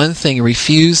that one thing,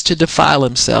 refused to defile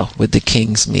himself with the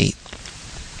king's meat.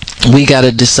 We got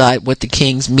to decide what the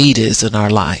king's meat is in our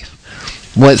life.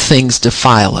 What things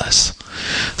defile us.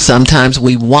 Sometimes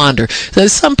we wander.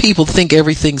 Some people think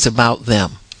everything's about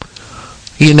them.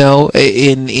 You know,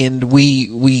 and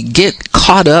we get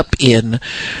caught up in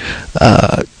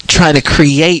trying to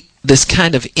create this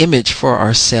kind of image for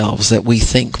ourselves that we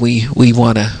think we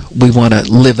want to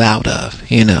live out of.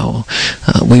 You know,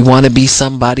 we want to be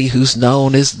somebody who's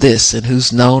known as this and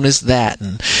who's known as that,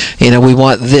 and you know, we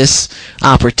want this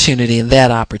opportunity and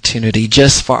that opportunity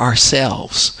just for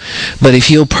ourselves. But if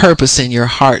you'll purpose in your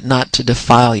heart not to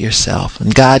defile yourself,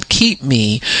 and God, keep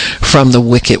me from the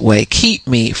wicked way, keep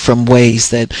me from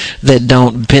ways that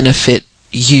don't benefit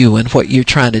you and what you're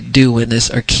trying to do in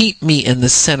this, or keep me in the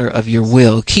center of your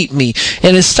will, keep me.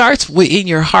 And it starts in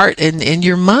your heart and in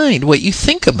your mind, what you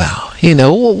think about. You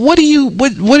know,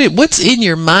 what's in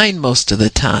your mind most of the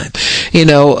time? You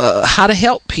know, how to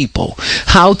help people,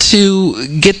 how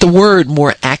to get the word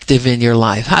more active in your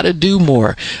life, how to do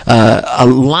more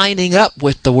lining up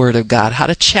with the word of God, how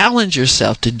to challenge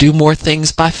yourself to do more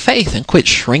things by faith and quit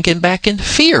shrinking back in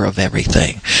fear of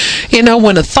everything. You know,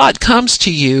 when a thought comes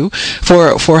to you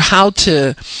for how to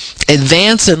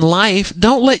advance in life,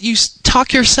 don't let you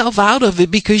talk yourself out of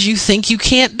it because you think you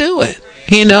can't do it.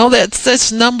 You know,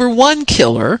 that's number one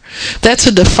killer. That's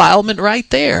a defilement right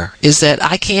there, is that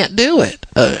I can't do it.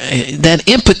 That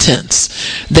impotence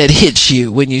that hits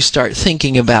you when you start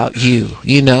thinking about you.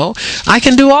 You know, I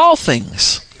can do all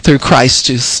things through Christ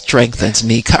who strengthens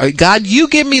me. God, you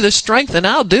give me the strength and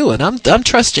I'll do it. I'm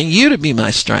trusting you to be my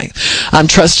strength. I'm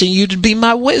trusting you to be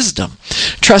my wisdom.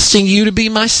 Trusting you to be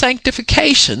my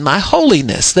sanctification, my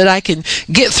holiness, that I can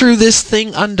get through this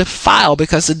thing undefiled,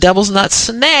 because the devil's not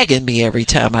snagging me every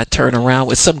time I turn around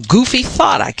with some goofy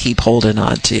thought I keep holding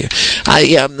on to.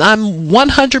 I'm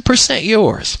 100%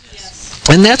 yours.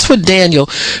 And that's what Daniel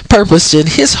purposed in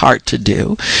his heart to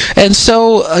do. And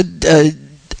so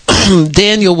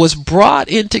Daniel was brought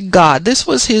into God. This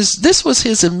was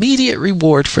his immediate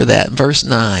reward for that. Verse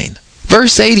 9.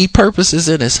 Verse 8, he purposes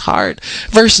in his heart.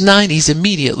 Verse 9, he's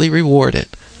immediately rewarded.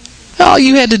 All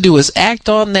you had to do was act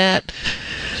on that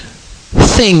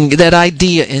thing, that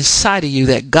idea inside of you,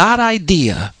 that God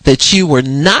idea, that you were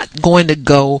not going to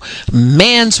go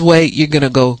man's way, you're going to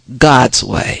go God's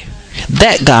way.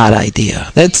 That God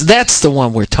idea. That's the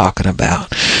one we're talking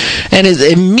about. And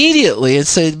immediately it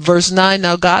said, verse 9,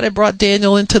 now God had brought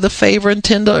Daniel into the favor and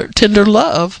tender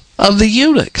love of the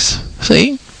eunuchs.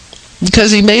 See?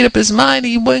 Because he made up his mind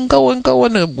he wouldn't go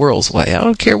the world's way. I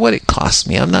don't care what it costs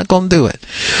me. I'm not going to do it.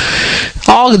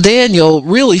 All Daniel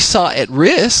really saw at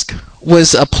risk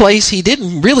was a place he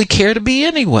didn't really care to be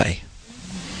anyway.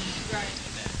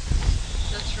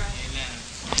 That's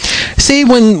right. See,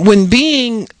 when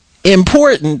being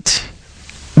important,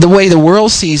 the way the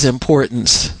world sees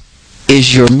importance,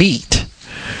 is your meat.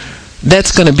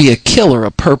 That's going to be a killer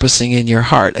of purposing in your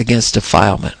heart against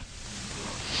defilement.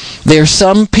 There are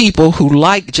some people who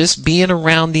like just being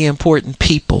around the important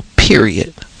people,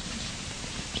 period.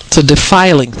 It's a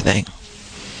defiling thing.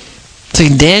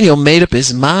 See, Daniel made up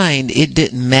his mind it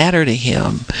didn't matter to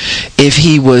him if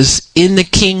he was in the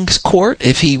king's court,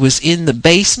 if he was in the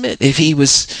basement, if he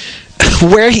was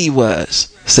where he was.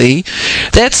 See,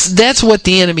 that's what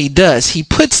the enemy does. He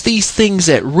puts these things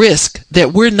at risk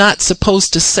that we're not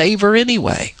supposed to savor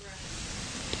anyway.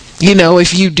 You know,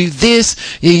 if you do this,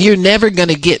 you're never going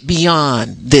to get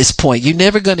beyond this point. You're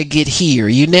never going to get here.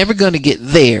 You're never going to get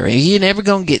there. You're never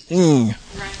going to get...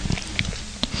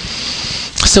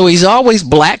 So he's always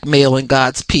blackmailing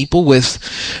God's people with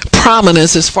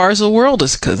prominence as far as the world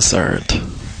is concerned.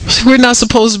 We're not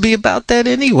supposed to be about that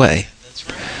anyway.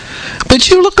 But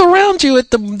you look around you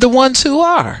at the ones who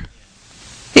are.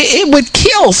 It would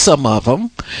kill some of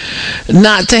them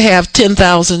not to have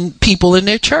 10,000 people in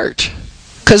their church.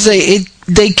 Because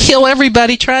they kill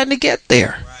everybody trying to get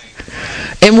there.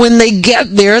 And when they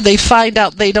get there, they find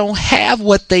out they don't have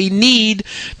what they need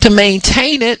to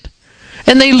maintain it.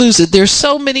 And they lose it. There's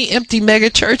so many empty mega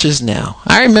churches now.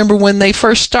 I remember when they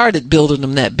first started building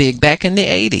them that big back in the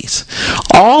 80s.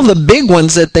 All the big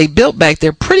ones that they built back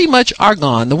there pretty much are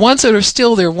gone. The ones that are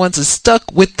still there, ones that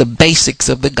stuck with the basics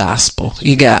of the gospel.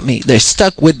 You got me? They're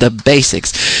stuck with the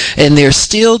basics. And they're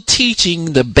still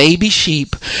teaching the baby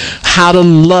sheep how to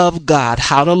love God,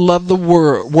 how to love the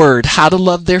word, how to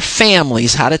love their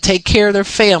families, how to take care of their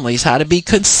families, how to be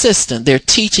consistent. They're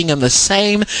teaching them the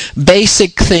same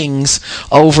basic things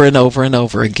over and over and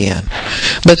over again.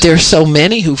 But there's so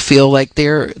many who feel like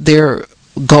their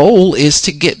goal is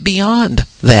to get beyond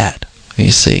that,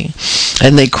 you see.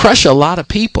 And they crush a lot of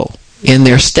people in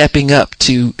their stepping up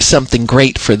to something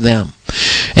great for them.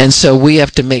 And so we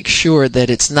have to make sure that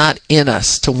it's not in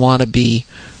us to want to be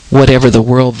whatever the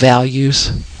world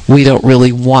values. We don't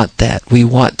really want that. We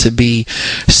want to be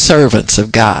servants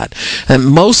of God. And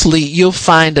mostly you'll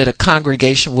find that a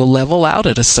congregation will level out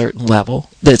at a certain level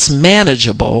that's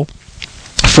manageable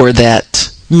for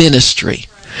that ministry.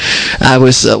 I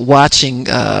was watching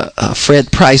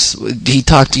Fred Price. He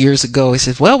talked years ago. He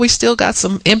said, well, we still got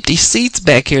some empty seats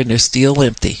back here, and they're still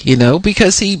empty, you know,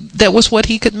 because that was what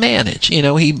he could manage. You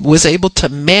know, he was able to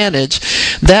manage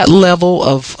that level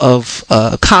of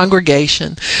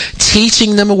congregation,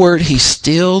 teaching them a word. He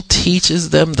still teaches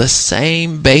them the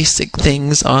same basic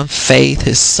things on faith.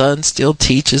 His son still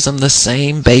teaches them the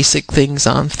same basic things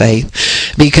on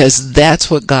faith, because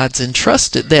that's what God's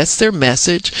entrusted. That's their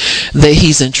message. That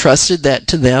He's entrusted that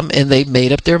to them, and they've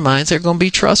made up their minds they're going to be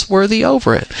trustworthy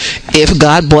over it. If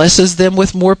God blesses them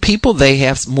with more people, they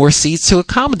have more seats to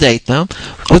accommodate them,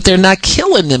 but they're not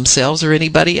killing themselves or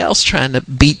anybody else trying to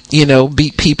beat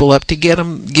people up to get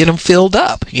them filled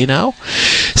up, you know.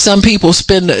 Some people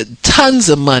spend tons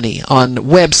of money on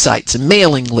websites and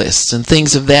mailing lists and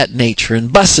things of that nature,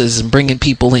 and buses and bringing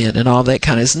people in and all that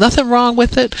kind of. There's nothing wrong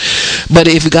with it, but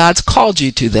if God's called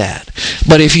you to that.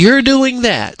 But if you're doing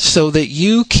that so that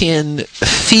you can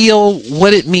feel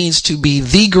what it means to be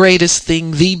the greatest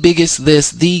thing, the biggest this,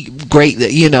 the great,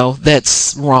 you know,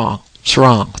 that's wrong. It's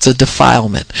wrong. It's a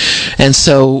defilement. And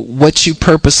so what you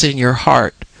purpose in your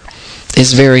heart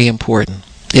is very important.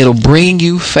 It'll bring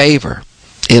you favor.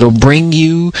 It'll bring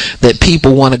you that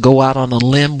people want to go out on a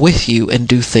limb with you and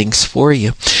do things for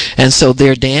you. And so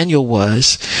there Daniel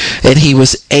was, and he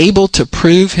was able to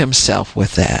prove himself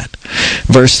with that.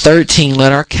 Verse 13,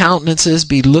 let our countenances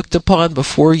be looked upon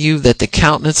before you, that the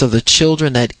countenance of the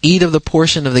children that eat of the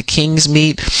portion of the king's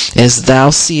meat, as thou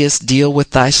seest, deal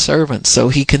with thy servants. So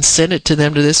he consented to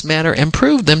them to this matter and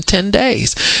proved them 10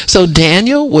 days. So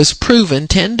Daniel was proven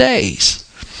 10 days,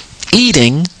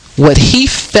 eating what he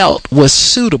felt was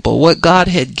suitable, what God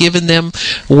had given them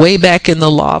way back in the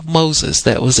law of Moses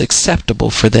that was acceptable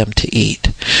for them to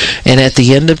eat. And at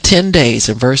the end of 10 days,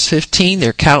 in verse 15,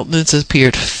 their countenances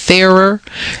appeared fairer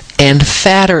and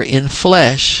fatter in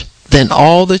flesh than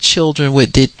all the children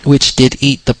which did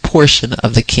eat the portion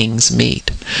of the king's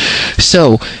meat.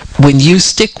 So, when you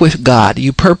stick with God,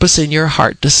 you purpose in your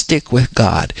heart to stick with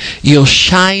God, you'll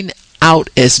shine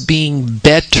out as being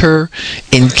better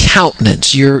in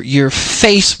countenance. Your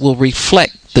face will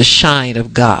reflect the shine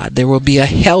of God. There will be a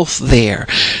health there.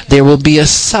 There will be a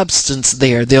substance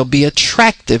there. There'll be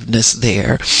attractiveness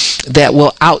there that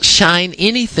will outshine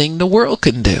anything the world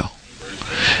can do.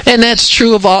 And that's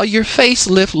true of all your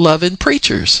facelift loving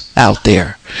preachers out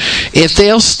there. If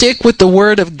they'll stick with the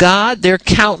word of God, their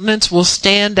countenance will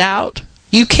stand out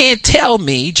You can't tell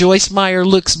me Joyce Meyer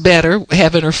looks better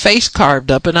having her face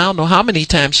carved up, and I don't know how many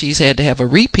times she's had to have a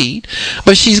repeat,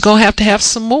 but she's going to have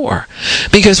some more.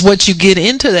 Because once you get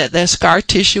into that scar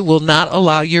tissue will not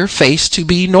allow your face to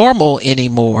be normal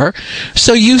anymore.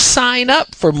 So you sign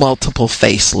up for multiple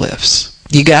facelifts.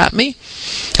 You got me?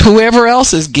 Whoever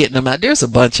else is getting them out, there's a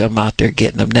bunch of them out there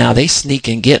getting them now. They sneak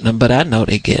and getting them, but I know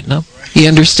they're getting them. You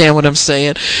understand what I'm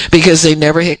saying? Because they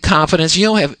never had confidence. You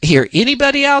don't hear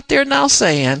anybody out there now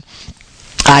saying,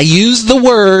 I use the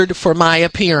word for my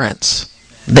appearance.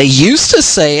 They used to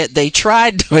say it. They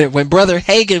tried doing it when Brother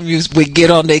Hagin would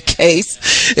get on their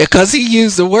case because he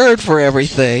used the word for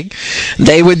everything.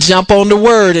 They would jump on the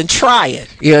word and try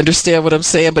it. You understand what I'm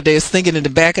saying? But they was thinking in the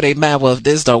back of their mind, well, if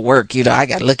this don't work, I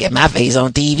got to look at my face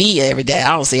on TV every day.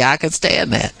 I don't see how I can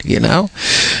stand that,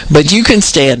 But you can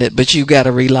stand it, but you got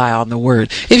to rely on the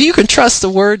word. If you can trust the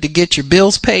word to get your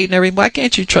bills paid and everything, why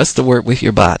can't you trust the word with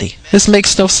your body? This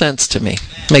makes no sense to me.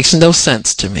 Makes no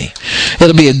sense to me.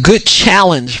 It'll be a good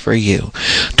challenge for you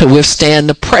to withstand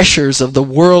the pressures of the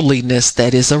worldliness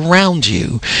that is around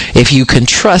you if you can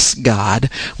trust God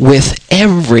with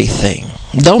everything.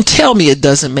 Don't tell me it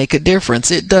doesn't make a difference.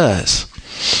 It does.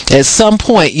 At some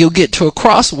point you'll get to a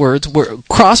crossroad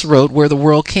where the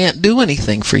world can't do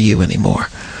anything for you anymore.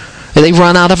 They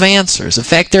run out of answers. In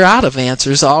fact, they're out of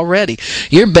answers already.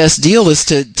 Your best deal is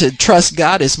to trust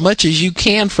God as much as you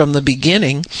can from the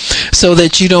beginning so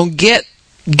that you don't get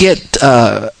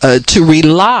to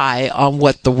rely on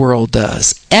what the world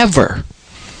does. Ever.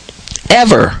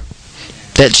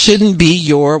 That shouldn't be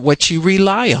what you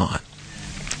rely on.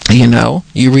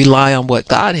 You rely on what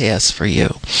God has for you.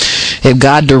 If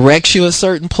God directs you a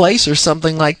certain place or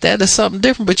something like that, it's something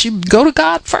different, but you go to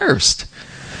God first.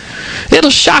 It'll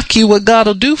shock you what God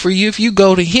will do for you if you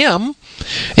go to Him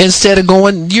instead of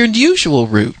going your usual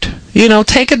route.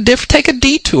 Take a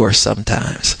detour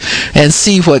sometimes and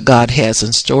see what God has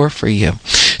in store for you.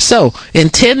 So, in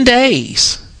 10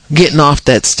 days, getting off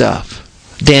that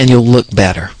stuff, Daniel looked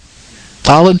better.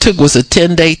 All it took was a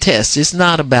 10-day test. It's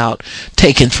not about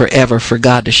taking forever for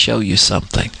God to show you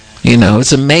something.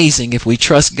 It's amazing if we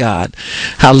trust God,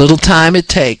 how little time it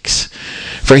takes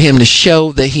for Him to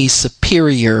show that He's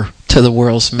superior to the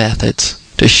world's methods,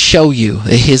 to show you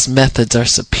that His methods are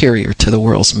superior to the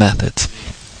world's methods.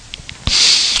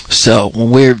 So when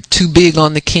we're too big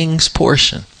on the king's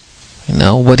portion,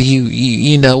 what do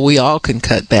we all can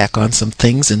cut back on some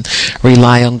things and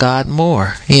rely on God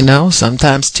more.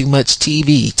 Sometimes too much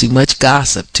TV, too much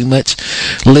gossip, too much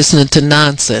listening to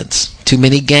nonsense, too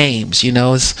many games.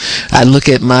 I look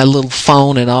at my little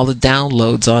phone and all the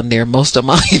downloads on there. Most of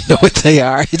them, I don't even know what they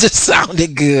are. It just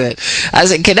sounded good. I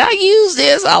said, can I use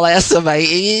this? I'll ask somebody,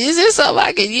 is this something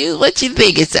I can use? What you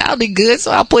think? It sounded good,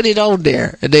 so I'll put it on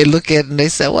there. And they look at it and they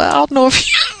say, well, I don't know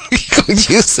if you could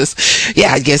use this.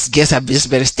 Yeah, I guess I just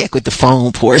better stick with the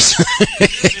phone portion.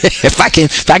 If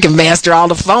I can master all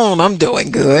the phone, I'm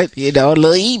doing good. A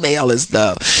little email and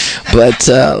stuff. But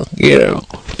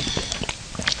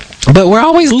but we're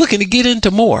always looking to get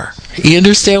into more. You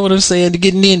understand what I'm saying? To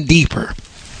getting in deeper.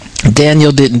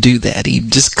 Daniel didn't do that. He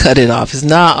just cut it off. He's,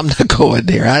 I'm not going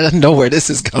there. I don't know where this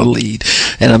is going to lead.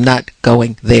 And I'm not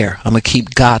going there. I'm going to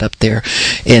keep God up there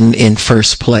in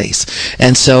first place.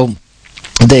 And so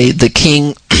the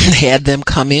king had them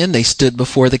come in. They stood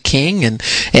before the king. And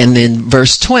in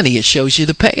verse 20, it shows you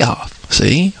the payoff.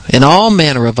 See? In all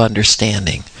manner of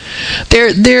understanding.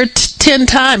 They're 10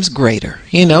 times greater.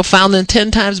 Found them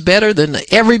 10 times better than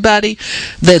everybody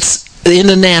that's in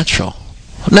the natural.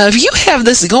 Now, if you have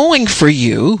this going for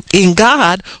you in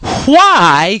God,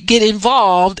 why get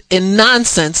involved in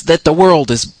nonsense that the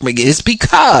world is? It's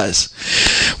because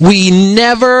we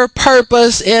never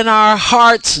purpose in our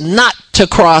hearts not to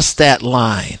cross that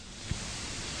line.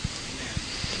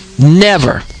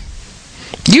 Never.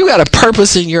 You got a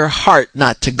purpose in your heart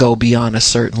not to go beyond a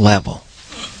certain level.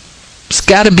 It's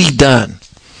got to be done.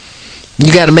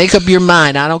 You got to make up your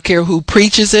mind. I don't care who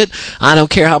preaches it. I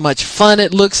don't care how much fun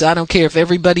it looks. I don't care if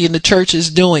everybody in the church is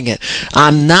doing it.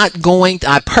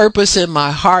 I purpose in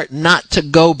my heart not to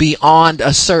go beyond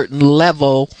a certain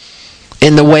level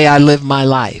in the way I live my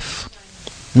life.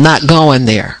 Not going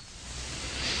there.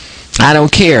 I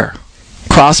don't care.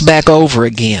 Cross back over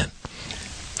again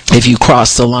if you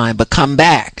cross the line, but come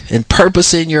back and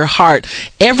purpose in your heart.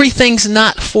 Everything's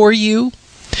not for you.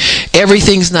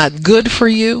 Everything's not good for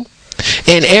you.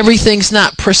 And everything's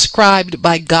not prescribed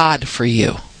by God for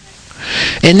you.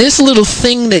 And this little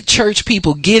thing that church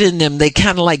people get in them, they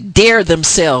kind of like dare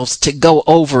themselves to go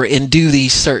over and do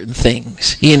these certain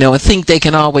things, and think they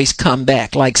can always come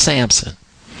back like Samson.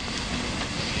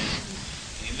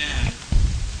 Amen.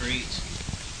 Preach.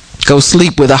 Go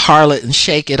sleep with a harlot and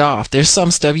shake it off. There's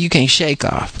some stuff you can't shake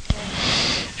off.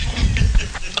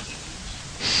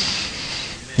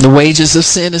 The wages of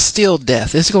sin is still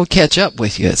death. It's going to catch up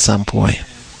with you at some point.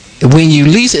 When you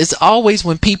least, it's always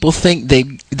when people think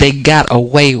they got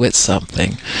away with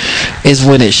something is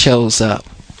when it shows up.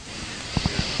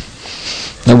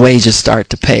 The wages start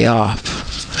to pay off.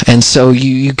 And so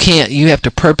you have to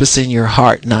purpose in your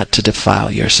heart not to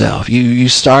defile yourself. You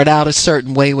start out a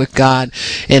certain way with God,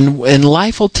 and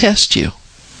life will test you.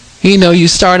 You know, you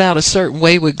start out a certain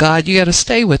way with God, you got to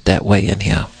stay with that way in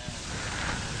Him.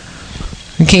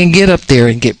 You can't get up there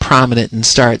and get prominent and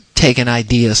start taking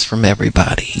ideas from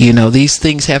everybody. You know, these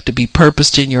things have to be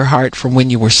purposed in your heart from when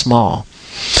you were small.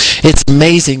 It's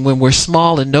amazing when we're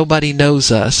small and nobody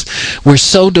knows us. We're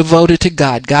so devoted to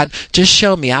God. God, just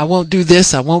show me. I won't do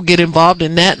this. I won't get involved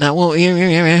in that. And I won't.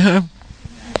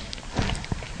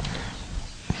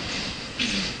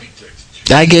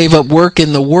 I gave up work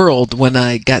in the world when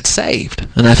I got saved.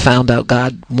 And I found out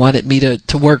God wanted me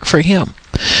to work for Him.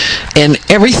 And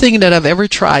everything that I've ever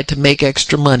tried to make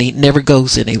extra money never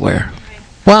goes anywhere.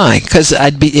 Why? Because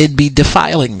it'd be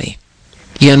defiling me.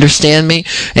 You understand me?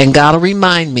 And God will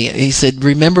remind me. He said,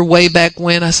 remember way back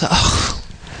when? I said, oh.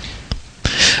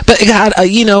 But God,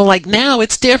 like now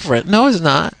it's different. No, it's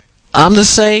not. I'm the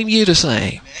same, you the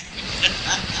same.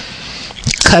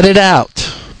 Cut it out.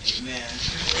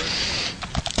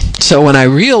 So when I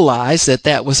realized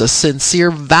that was a sincere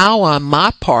vow on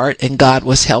my part and God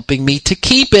was helping me to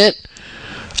keep it,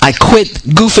 I quit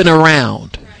goofing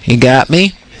around. You got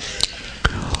me?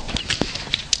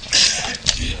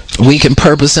 We can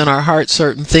purpose in our heart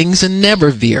certain things and never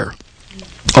veer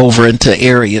over into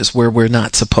areas where we're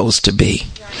not supposed to be.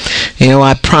 You know,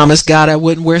 I promised God I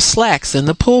wouldn't wear slacks in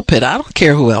the pulpit. I don't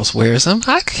care who else wears them.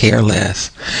 I care less.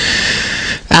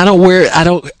 I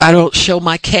don't show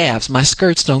my calves. My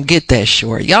skirts don't get that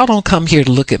short. Y'all don't come here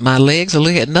to look at my legs or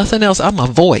look at nothing else. I'm a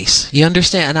voice. You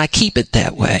understand? And I keep it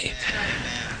that way.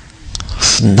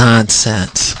 It's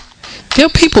nonsense. You know,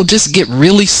 people just get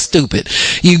really stupid.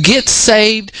 You get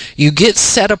saved, you get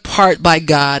set apart by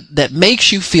God that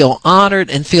makes you feel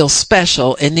honored and feel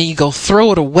special, and then you go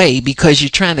throw it away because you're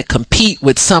trying to compete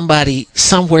with somebody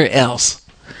somewhere else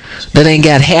that ain't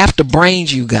got half the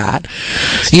brains you got.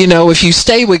 You know, if you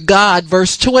stay with God,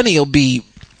 verse 20 will be,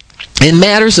 in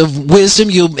matters of wisdom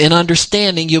and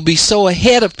understanding, you'll be so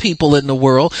ahead of people in the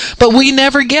world, but we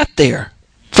never get there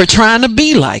for trying to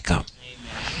be like them.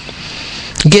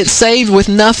 Get saved with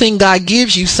nothing, God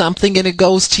gives you something and it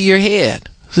goes to your head.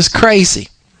 This is crazy.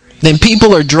 Then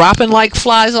people are dropping like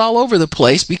flies all over the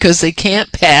place because they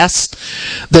can't pass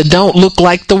the don't look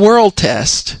like the world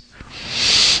test.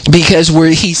 Because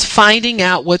He's finding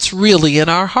out what's really in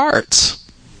our hearts.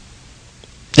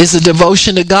 Is the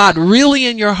devotion to God really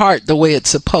in your heart the way it's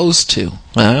supposed to?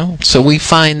 Well, so we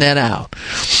find that out.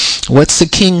 What's the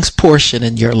king's portion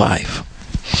in your life?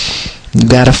 You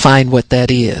got to find what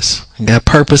that is. You got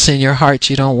purpose in your heart,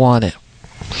 you don't want it.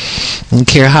 You don't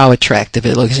care how attractive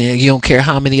it looks. You don't care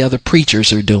how many other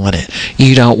preachers are doing it.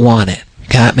 You don't want it.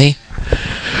 Got me?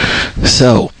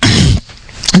 So,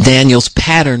 Daniel's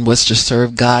pattern was to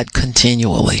serve God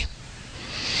continually.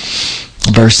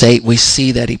 Verse 8, we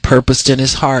see that he purposed in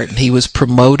his heart, and he was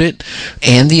promoted,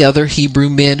 and the other Hebrew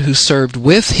men who served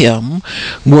with him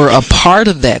were a part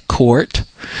of that court.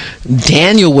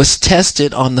 Daniel was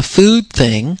tested on the food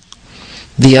thing.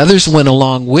 The others went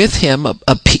along with him,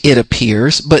 it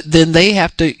appears, but then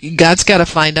God's got to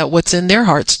find out what's in their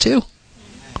hearts too.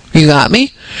 You got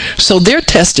me? So their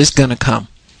test is going to come.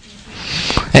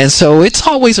 And so it's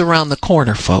always around the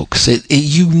corner, folks.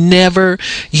 You never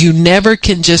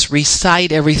can just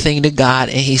recite everything to God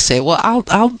and He say, "Well,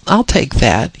 I'll take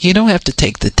that." You don't have to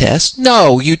take the test.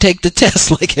 No, you take the test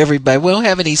like everybody. We don't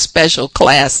have any special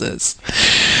classes,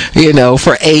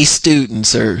 for A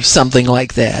students or something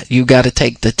like that. You got to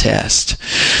take the test.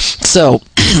 So,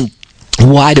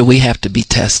 why do we have to be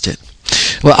tested?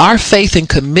 Well, our faith and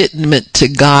commitment to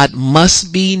God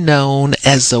must be known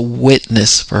as a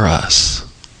witness for us.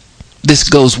 This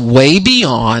goes way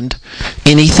beyond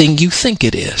anything you think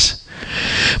it is.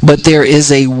 But there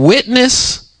is a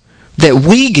witness that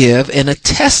we give and a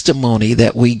testimony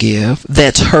that we give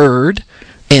that's heard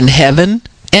in heaven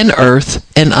and earth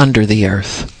and under the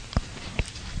earth.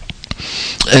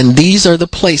 And these are the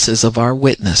places of our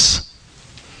witness.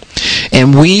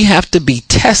 And we have to be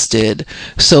tested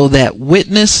so that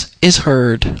witness is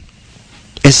heard.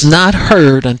 It's not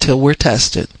heard until we're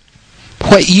tested.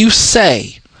 What you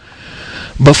say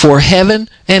before heaven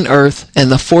and earth and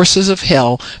the forces of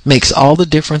hell makes all the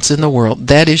difference in the world.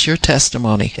 That is your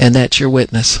testimony, and that's your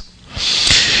witness.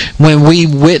 When we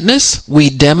witness, we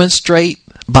demonstrate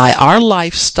by our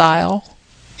lifestyle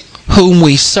whom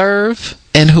we serve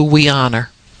and who we honor.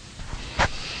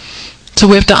 So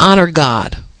we have to honor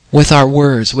God with our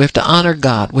words. We have to honor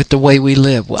God with the way we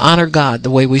live. We honor God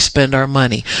the way we spend our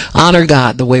money. Honor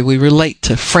God the way we relate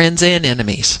to friends and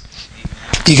enemies.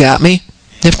 You got me?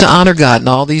 You have to honor God in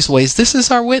all these ways. This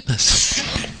is our witness.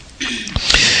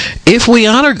 If we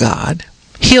honor God,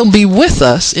 He'll be with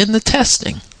us in the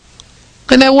testing.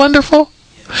 Isn't that wonderful?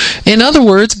 In other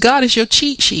words, God is your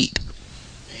cheat sheet.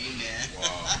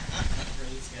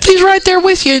 He's right there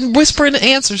with you and whispering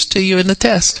answers to you in the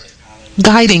test.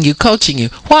 Guiding you, coaching you.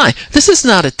 Why? This is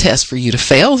not a test for you to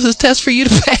fail. This is a test for you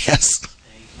to pass.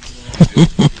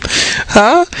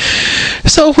 Huh?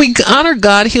 So if we honor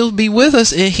God, He'll be with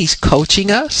us and He's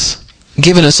coaching us,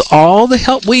 giving us all the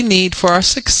help we need for our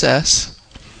success.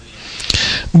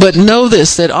 But know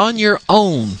this, that on your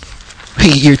own,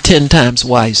 you're 10 times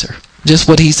wiser. Just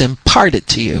what He's imparted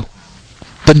to you.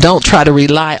 But don't try to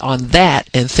rely on that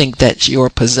and think that's your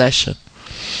possession.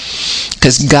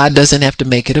 Because God doesn't have to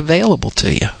make it available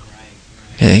to you.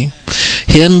 Okay?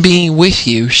 Him being with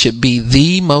you should be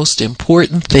the most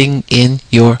important thing in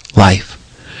your life.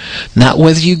 Not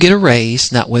whether you get a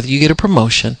raise, not whether you get a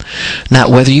promotion,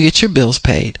 not whether you get your bills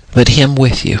paid, but Him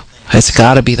with you. That's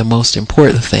got to be the most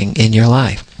important thing in your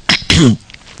life.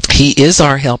 He is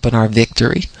our help and our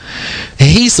victory. And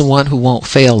He's the one who won't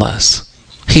fail us.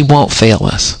 He won't fail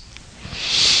us.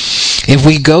 If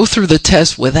we go through the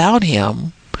test without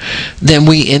Him, then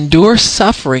we endure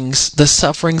sufferings, the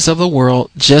sufferings of the world,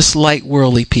 just like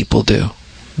worldly people do.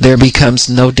 There becomes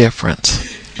no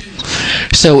difference.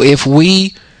 So if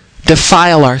we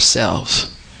defile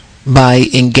ourselves by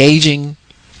engaging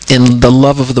in the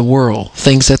love of the world,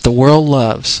 things that the world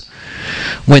loves,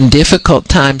 when difficult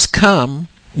times come,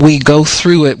 we go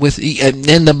through it with,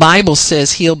 and the Bible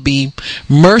says He'll be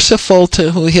merciful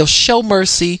to whom He'll show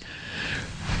mercy,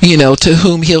 to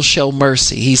whom He'll show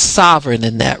mercy. He's sovereign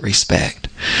in that respect.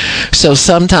 So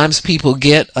sometimes people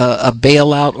get a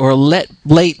bailout or a late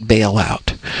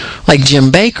bailout, like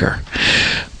Jim Baker.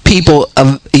 People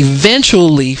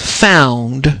eventually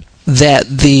found that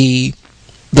the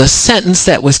sentence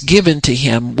that was given to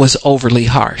him was overly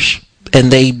harsh,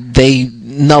 and they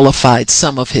nullified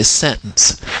some of his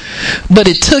sentence. But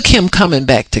it took him coming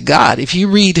back to God. If you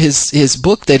read his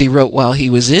book that he wrote while he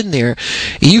was in there,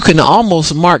 you can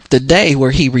almost mark the day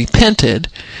where he repented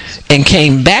and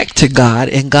came back to God,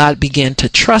 and God began to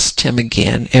trust him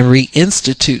again and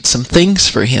reinstitute some things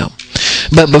for him.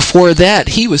 But before that,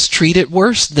 he was treated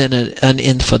worse than an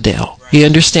infidel. You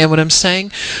understand what I'm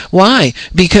saying? Why?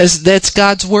 Because that's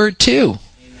God's word too.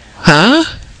 Huh?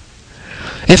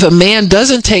 If a man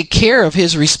doesn't take care of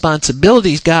his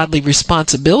responsibilities, godly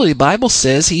responsibility, the Bible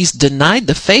says he's denied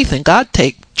the faith, and God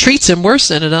treats him worse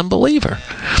than an unbeliever.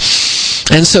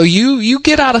 And so you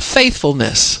get out of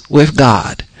faithfulness with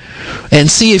God and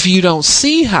see if you don't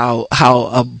see how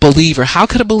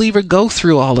could a believer go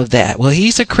through all of that? Well,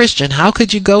 he's a Christian. How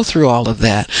could you go through all of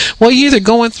that? Well, you're either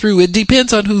going through, it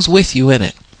depends on who's with you in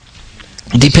it.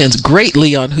 It depends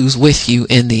greatly on who's with you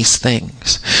in these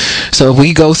things. So if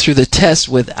we go through the test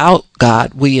without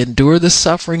God, we endure the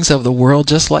sufferings of the world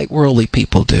just like worldly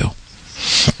people do.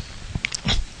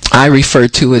 I refer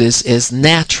to it as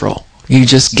natural. You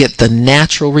just get the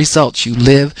natural results. You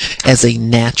live as a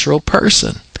natural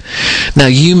person. Now,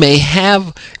 you may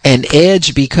have an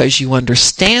edge because you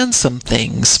understand some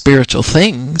things, spiritual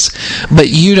things, but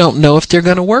you don't know if they're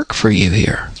going to work for you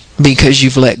here because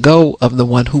you've let go of the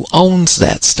one who owns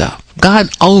that stuff. God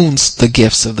owns the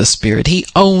gifts of the Spirit. He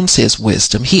owns His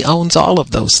wisdom. He owns all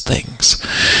of those things.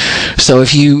 So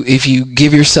if you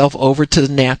give yourself over to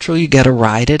the natural, you got to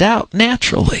ride it out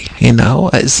naturally.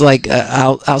 It's like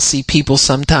I'll see people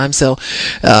sometimes. They'll,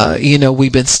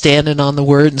 we've been standing on the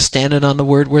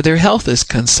word where their health is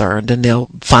concerned, and they'll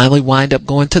finally wind up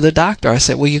going to the doctor. I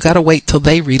said, well, you got to wait till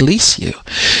they release you,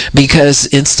 because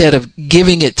instead of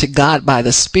giving it to God by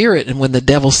the Spirit, and when the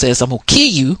devil says, "I'm gonna kill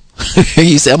you,"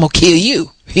 you say, "I'm gonna kill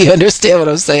you." You understand what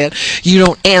I'm saying? You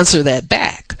don't answer that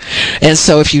back. And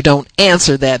so if you don't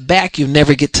answer that back, you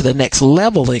never get to the next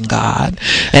level in God.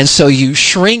 And so you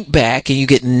shrink back and you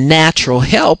get natural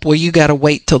help where you got to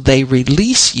wait till they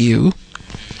release you.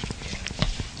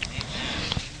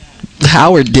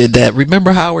 Howard did that.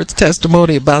 Remember Howard's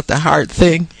testimony about the heart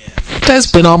thing?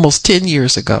 That's been almost 10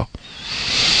 years ago.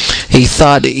 He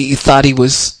thought he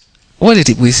was... Was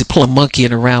he pulling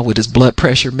monkeying around with his blood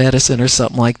pressure medicine or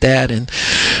something like that? And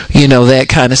that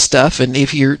kind of stuff. And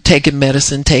if you're taking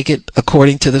medicine, take it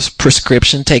according to this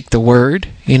prescription. Take the word.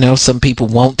 Some people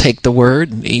won't take the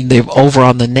word. They're over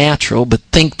on the natural, but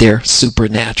think they're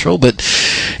supernatural. But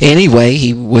anyway,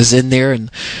 he was in there, and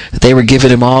they were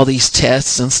giving him all these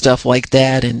tests and stuff like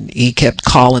that, and he kept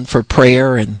calling for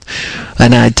prayer. And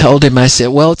I told him, I said,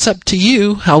 well, it's up to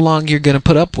you how long you're going to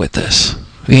put up with this.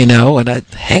 And I'd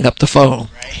hang up the phone.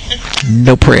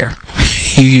 No prayer.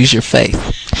 You use your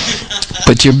faith.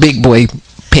 Put your big boy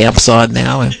pants on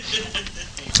now and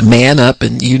man up,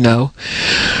 and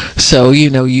So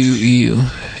you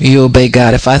obey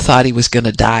God. If I thought he was going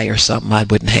to die or something, I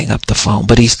wouldn't hang up the phone.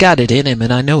 But he's got it in him,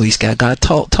 and I know he's got. God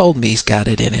told me he's got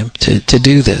it in him to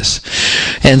do this,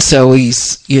 and so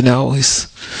he's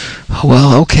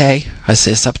well, okay. I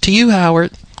said, it's up to you,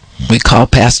 Howard. He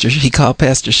called Pastor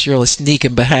Shirley,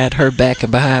 sneaking behind her back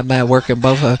and behind my working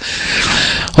both of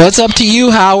her. Well, it's up to you,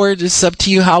 Howard. It's up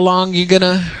to you how long you're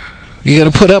gonna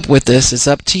put up with this. It's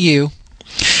up to you.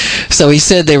 So he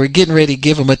said they were getting ready to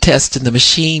give him a test, and the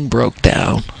machine broke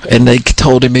down. And they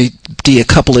told him it'd be a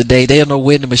couple of days. They don't know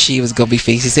when the machine was going to be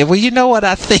fixed. He said, well, you know what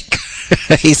I think?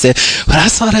 He said, when I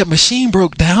saw that machine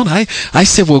broke down, I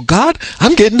said, well, God,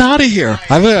 I'm getting out of here.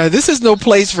 This is no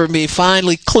place for me.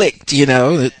 Finally clicked,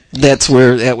 that's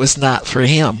where that was not for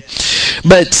him.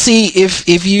 But see, if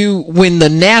when the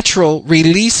natural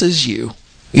releases you,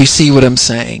 you see what I'm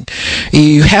saying?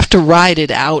 You have to ride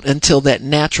it out until that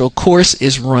natural course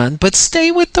is run, but stay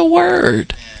with the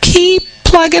Word. Keep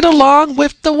plugging along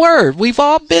with the Word. We've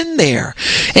all been there.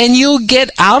 And you'll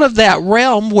get out of that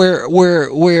realm where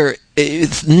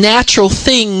natural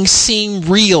things seem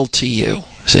real to you.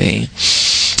 See?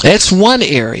 That's one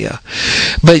area.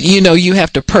 But you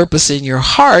have to purpose in your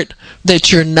heart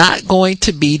that you're not going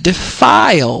to be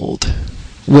defiled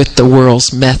with the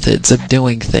world's methods of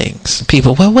doing things.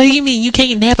 People, well, what do you mean you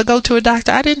can't never go to a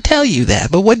doctor? I didn't tell you that.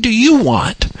 But what do you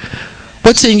want?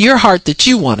 What's in your heart that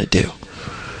you want to do?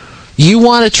 You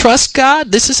want to trust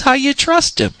God? This is how you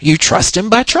trust Him. You trust Him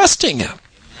by trusting Him.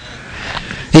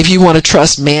 If you want to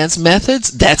trust man's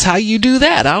methods, that's how you do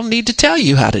that. I don't need to tell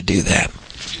you how to do that.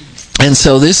 And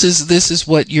so this is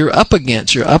what you're up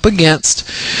against. You're up against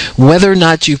whether or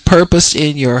not you purpose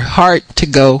in your heart to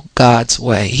go God's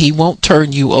way. He won't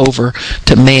turn you over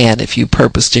to man if you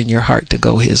purposed in your heart to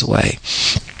go His way.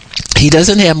 He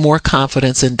doesn't have more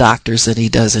confidence in doctors than He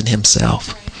does in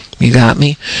Himself. You got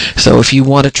me? So if you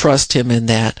want to trust Him in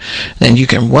that, then you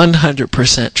can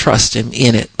 100% trust Him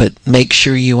in it. But make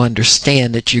sure you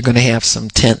understand that you're going to have some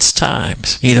tense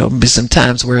times. Be some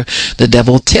times where the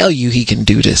devil will tell you he can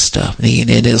do this stuff, and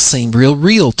it'll seem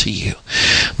real to you.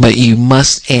 But you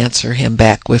must answer him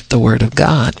back with the Word of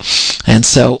God. And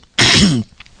so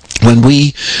when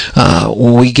we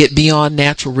get beyond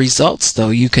natural results, though,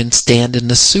 you can stand in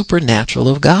the supernatural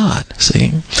of God,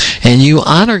 see? And you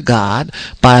honor God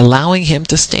by allowing Him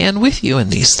to stand with you in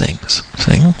these things,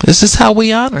 see? This is how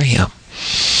we honor Him.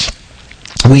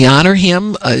 We honor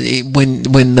Him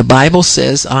when the Bible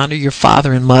says, honor your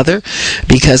father and mother,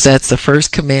 because that's the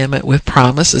first commandment with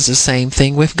promise. Is the same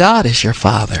thing with God as your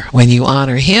Father. When you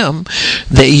honor Him,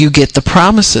 that you get the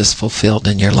promises fulfilled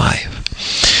in your life.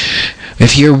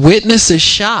 If your witness is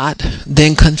shot,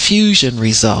 then confusion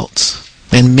results.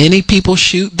 And many people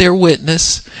shoot their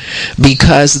witness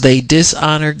because they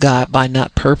dishonor God by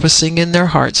not purposing in their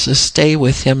hearts to stay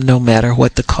with Him no matter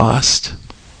what the cost.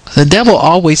 The devil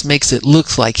always makes it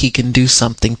look like he can do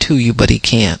something to you, but he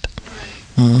can't.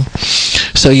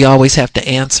 So you always have to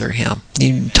answer him.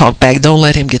 You talk back. Don't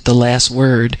let him get the last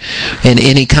word in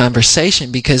any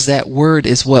conversation, because that word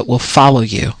is what will follow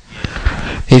you.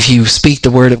 If you speak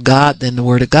the Word of God, then the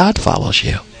Word of God follows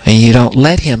you. And you don't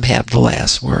let him have the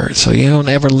last word. So you don't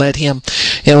ever let him,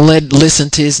 listen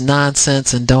to his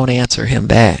nonsense and don't answer him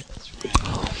back.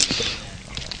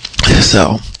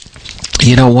 So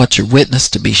you don't want your witness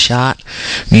to be shot.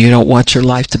 You don't want your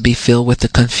life to be filled with the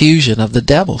confusion of the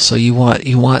devil. So you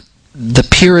want the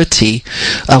purity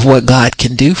of what God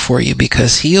can do for you,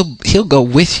 because he'll go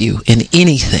with you in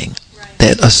anything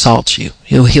that assaults you.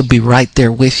 He'll be right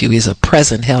there with you. He's a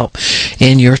present help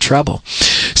in your trouble.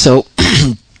 So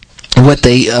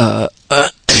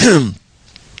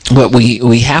what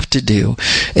we have to do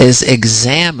is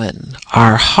examine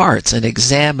our hearts and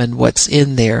examine what's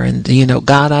in there. And,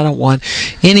 God, I don't want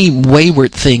any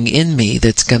wayward thing in me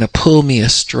that's going to pull me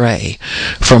astray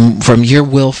from your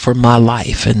will for my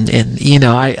life. And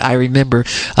I remember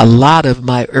a lot of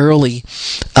my early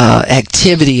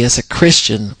activity as a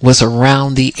Christian was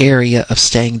around the area of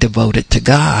staying devoted to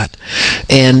God.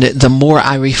 And the more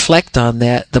I reflect on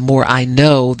that, the more I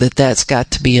know that that's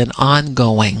got to be an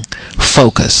ongoing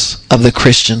focus. focus of the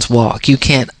Christian's walk. You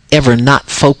can't ever not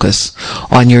focus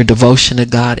on your devotion to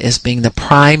God as being the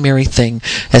primary thing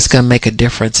that's going to make a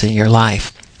difference in your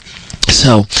life.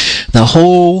 So the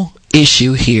whole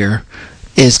issue here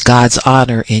is God's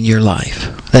honor in your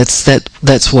life.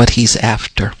 That's what he's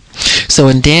after. So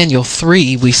in Daniel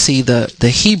 3, we see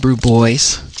the Hebrew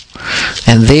boys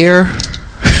and their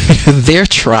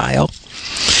trial.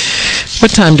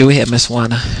 What time do we have, Miss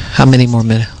Juana? How many more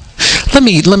minutes? Let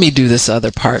me do this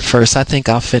other part first. I think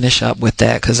I'll finish up with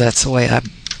that because that's the way I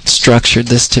structured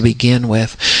this to begin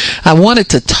with. I wanted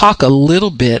to talk a little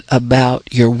bit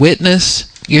about your witness,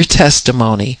 your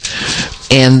testimony,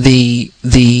 and the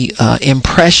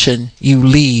impression you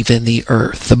leave in the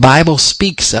earth. The Bible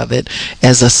speaks of it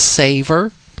as a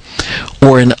savor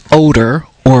or an odor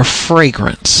or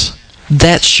fragrance.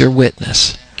 That's your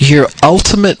witness. Your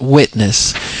ultimate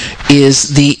witness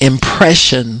is the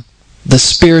impression, the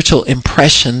spiritual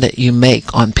impression that you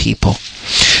make on people.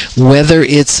 Whether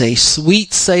it's a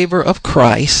sweet savor of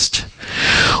Christ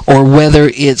or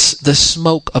whether it's the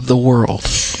smoke of the world.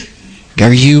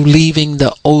 Are you leaving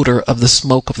the odor of the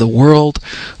smoke of the world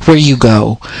where you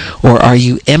go, or are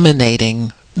you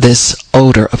emanating this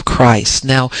odor of Christ?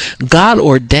 Now, God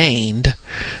ordained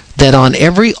that on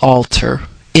every altar,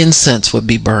 incense would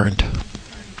be burned.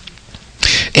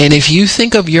 And if you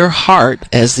think of your heart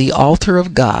as the altar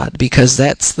of God, because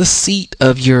that's the seat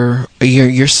of your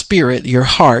spirit, your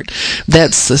heart,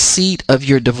 that's the seat of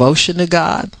your devotion to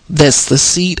God, that's the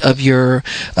seat of your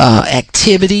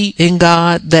activity in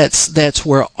God, that's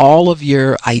where all of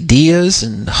your ideas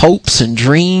and hopes and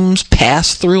dreams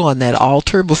pass through on that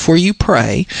altar before you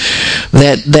pray,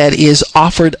 that is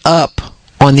offered up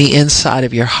on the inside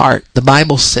of your heart. The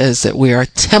Bible says that we are a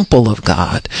temple of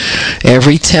God.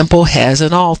 Every temple has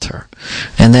an altar,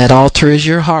 and that altar is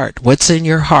your heart. What's in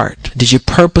your heart? Did you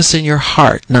purpose in your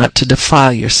heart not to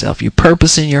defile yourself? You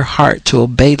purpose in your heart to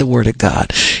obey the Word of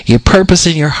God. You purpose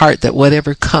in your heart that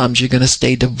whatever comes, you're going to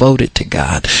stay devoted to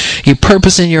God. You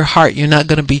purpose in your heart you're not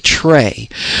going to betray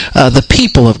the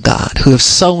people of God who have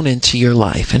sown into your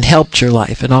life and helped your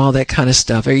life and all that kind of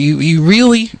stuff. Are you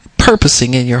really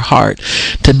purposing in your heart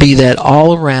to be that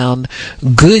all-around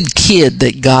good kid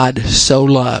that God so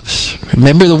loves?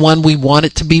 Remember the one we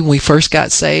wanted to be when we first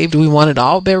got saved? We wanted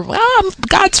all better. I'm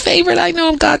God's favorite. I know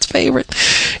I'm God's favorite.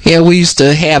 Yeah, we used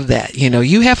to have that.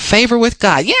 You have favor with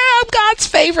God. Yeah, I'm God's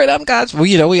favorite. I'm God's.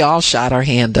 Well, we all shot our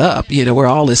hand up. We're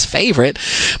all His favorite.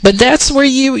 But that's where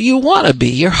you want to be.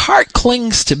 Your heart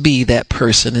clings to be that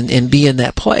person and be in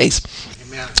that place.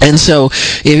 And so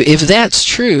if that's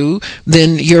true,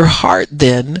 then your heart,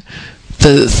 then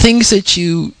the things that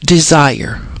you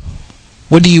desire,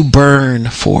 what do you burn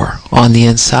for on the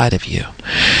inside of you?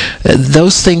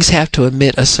 Those things have to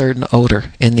emit a certain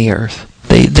odor in the earth.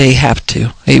 They have to.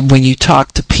 When you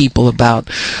talk to people about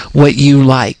what you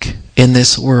like in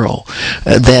this world,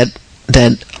 that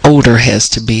odor has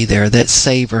to be there. That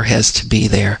savor has to be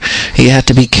there. You have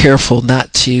to be careful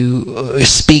not to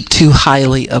speak too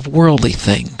highly of worldly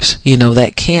things.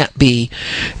 That can't be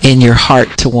in your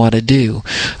heart to want to do.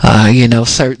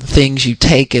 Certain things you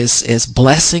take as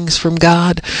blessings from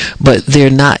God, but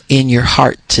they're not in your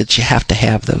heart that you have to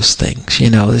have those things.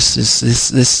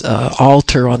 This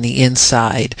altar on the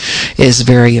inside is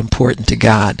very important to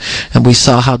God. And we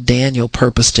saw how Daniel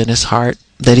purposed in his heart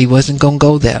that he wasn't going to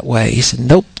go that way. He said,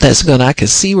 nope, I can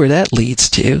see where that leads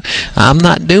to. I'm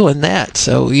not doing that.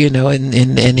 So,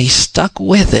 and he stuck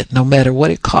with it. No matter what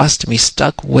it cost him, he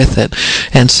stuck with it.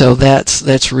 And so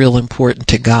that's real important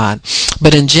to God.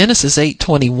 But in Genesis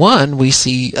 8:21, we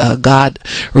see God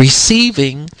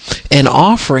receiving an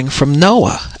offering from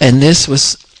Noah. And this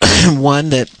was one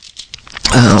that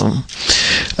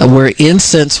where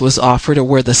incense was offered, or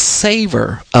where the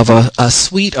savor of a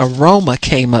sweet aroma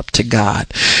came up to God.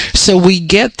 So we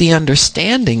get the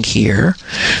understanding here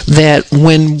that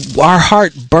when our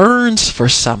heart burns for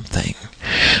something,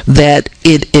 that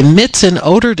it emits an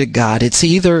odor to God. It's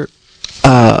either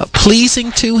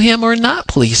pleasing to Him or not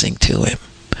pleasing to Him.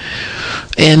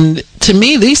 And to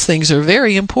me, these things are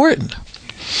very important.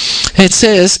 It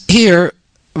says here,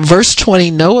 verse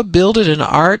 20, Noah builded an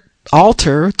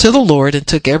altar to the Lord and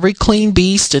took every clean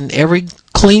beast and every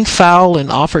clean fowl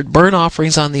and offered burnt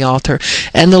offerings on the altar.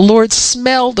 And the Lord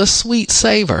smelled a sweet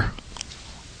savor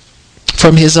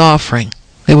from his offering.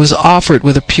 It was offered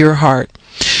with a pure heart.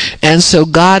 And so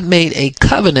God made a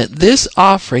covenant. This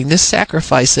offering, this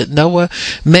sacrifice that Noah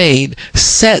made,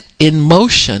 set in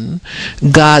motion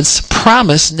God's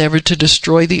promise never to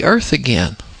destroy the earth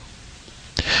again.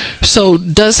 So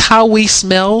does how we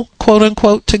smell, quote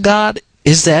unquote, to God,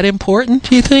 is that important,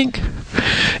 do you think?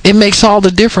 It makes all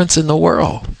the difference in the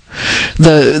world.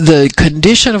 The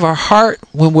condition of our heart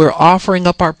when we're offering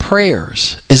up our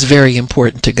prayers is very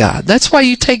important to God. That's why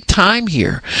you take time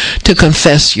here to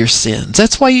confess your sins.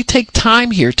 That's why you take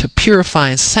time here to purify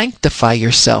and sanctify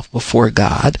yourself before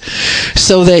God,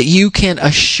 so that you can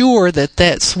assure that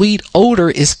that sweet odor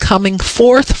is coming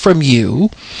forth from you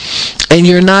and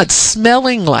you're not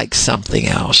smelling like something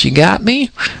else. You got me?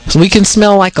 So we can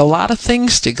smell like a lot of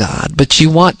things to God, but you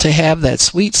want to have that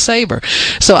sweet savor.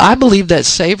 So I believe that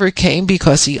savor came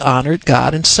because he honored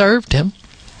God and served him.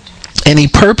 And he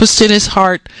purposed in his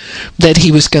heart that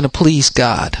he was going to please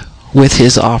God with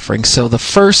his offering. So the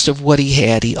first of what he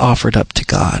had, he offered up to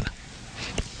God.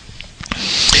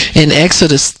 In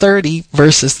Exodus 30,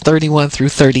 verses 31 through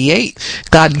 38,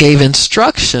 God gave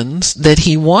instructions that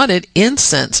he wanted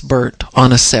incense burnt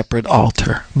on a separate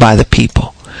altar by the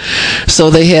people. So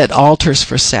they had altars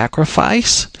for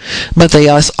sacrifice, but they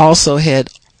also had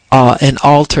an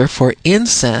altar for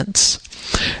incense.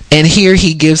 And here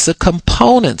he gives the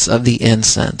components of the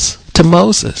incense to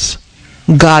Moses.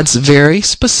 God's very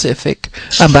specific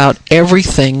about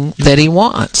everything that he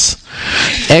wants.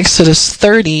 Exodus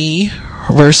 30,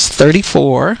 verse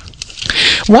 34.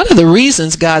 One of the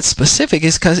reasons God's specific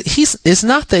is because it's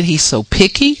not that he's so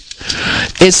picky.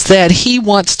 It's that he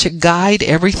wants to guide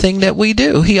everything that we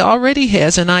do. He already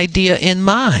has an idea in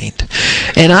mind.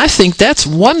 And I think that's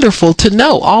wonderful to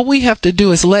know. All we have to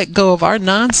do is let go of our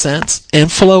nonsense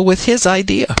and flow with his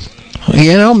idea.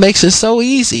 You know, makes it so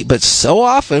easy. But so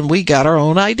often we got our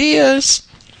own ideas.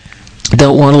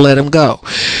 Don't want to let them go.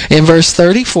 In verse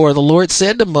 34, the Lord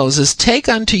said to Moses, "Take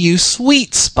unto you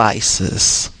sweet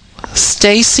spices,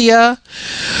 stacia,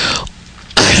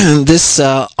 this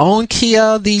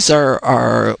onkia, these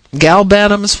are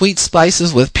galbanum sweet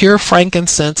spices with pure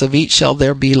frankincense. Of each shall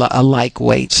there be a like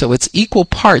weight." So it's equal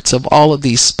parts of all of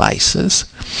these spices.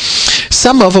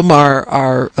 Some of them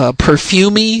are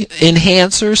perfumey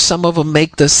enhancers. Some of them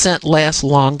make the scent last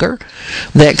longer,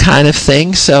 that kind of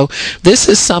thing. So this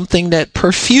is something that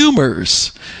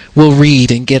perfumers will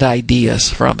read and get ideas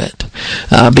from it,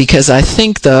 because I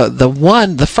think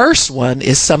the first one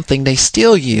is something they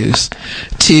still use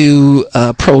to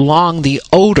prolong the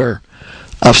odor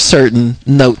of certain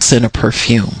notes in a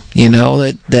perfume. You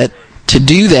know, that to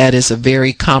do that is a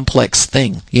very complex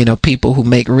thing. You know, people who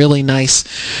make really nice,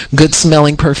 good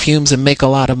smelling perfumes and make a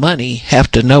lot of money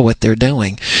have to know what they're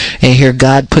doing. And here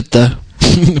God put the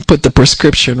put the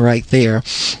prescription right there.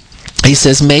 He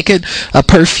says, "Make it a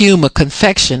perfume, a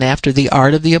confection after the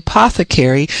art of the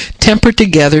apothecary, tempered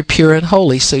together, pure and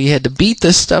holy." So you had to beat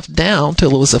this stuff down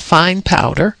till it was a fine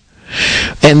powder.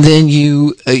 And then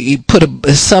you put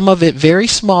some of it very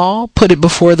small, put it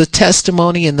before the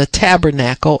testimony in the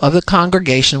tabernacle of the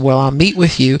congregation where I'll meet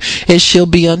with you. It shall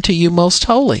be unto you most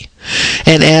holy.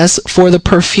 And as for the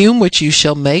perfume which you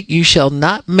shall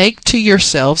not make to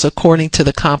yourselves according to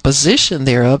the composition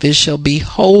thereof. It shall be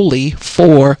holy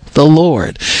for the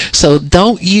Lord. So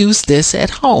don't use this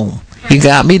at home. You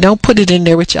got me? Don't put it in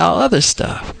there with y'all other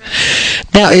stuff.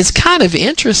 Now, it's kind of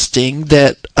interesting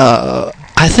that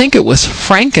I think it was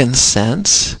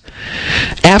frankincense.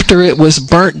 After it was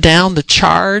burnt down, the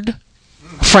charred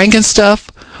frankincense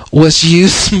was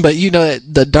used, but you know,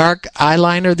 the dark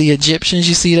eyeliner, the Egyptians,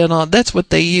 you see that on, that's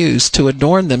what they used to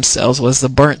adorn themselves, was the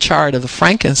burnt chard of the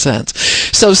frankincense.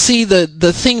 So see,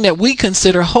 the thing that we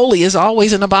consider holy is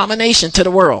always an abomination to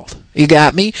the world. You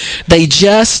got me? They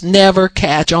just never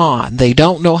catch on. They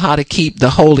don't know how to keep the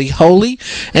holy holy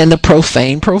and the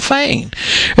profane profane.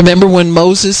 Remember when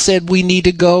Moses said we need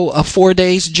to go a 3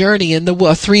 days journey in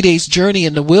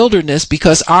the wilderness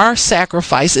because our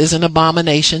sacrifice is an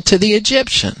abomination to the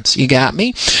Egyptians. You got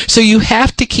me? So you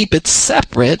have to keep it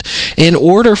separate in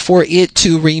order for it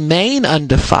to remain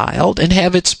undefiled and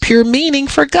have its pure meaning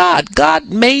for God. God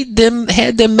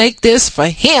had them make this for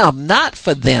him, not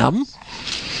for them.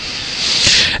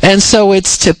 And so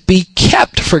it's to be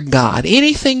kept for God.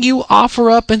 Anything you offer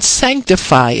up and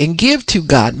sanctify and give to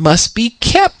God must be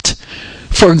kept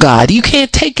for God. You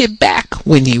can't take it back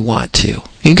when you want to.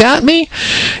 You got me?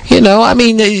 You know, I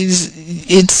mean,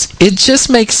 it just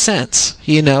makes sense.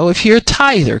 You know, if you're a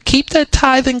tither, keep that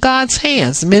tithe in God's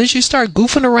hands. The minute you start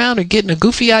goofing around or getting a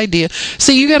goofy idea,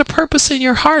 see, you got a purpose in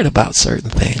your heart about certain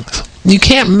things. You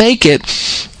can't make it,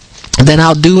 then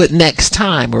I'll do it next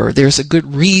time, or there's a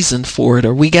good reason for it,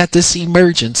 or we got this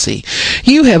emergency.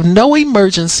 You have no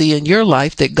emergency in your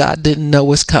life that God didn't know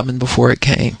was coming before it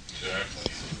came.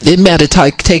 It might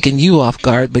have taken you off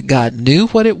guard, but God knew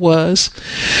what it was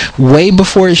way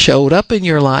before it showed up in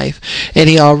your life, and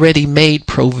he already made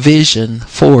provision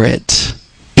for it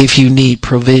if you need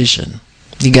provision.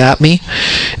 You got me?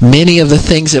 Many of the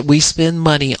things that we spend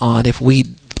money on, if we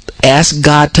ask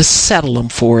God to settle them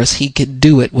for us, He can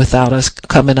do it without us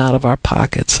coming out of our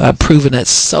pockets. I've proven that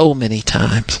so many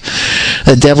times.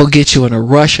 The devil gets you in a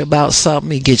rush about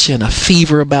something. He gets you in a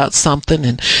fever about something,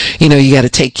 and you got to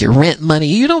take your rent money.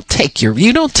 You don't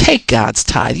take God's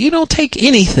tithe. You don't take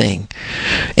anything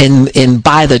and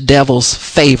buy the devil's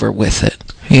favor with it.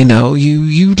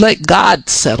 You let God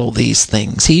settle these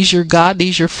things. He's your God.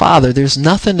 He's your Father. There's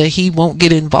nothing that He won't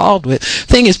get involved with.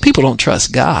 Thing is, people don't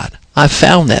trust God. I've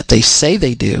found that. They say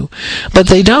they do, but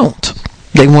they don't.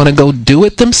 They want to go do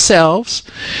it themselves,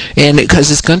 and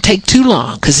because it's going to take too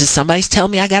long, because somebody's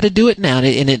telling me I got to do it now,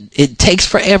 and it takes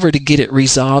forever to get it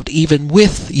resolved, even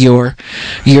with your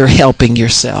helping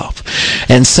yourself.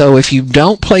 And so if you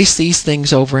don't place these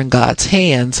things over in God's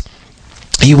hands,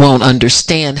 you won't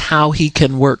understand how He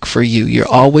can work for you. You'll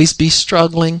always be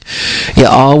struggling. You'll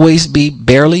always be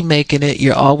barely making it.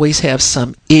 You'll always have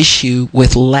some issue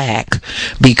with lack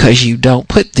because you don't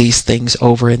put these things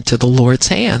over into the Lord's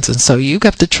hands. And so you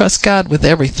have to trust God with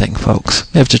everything, folks.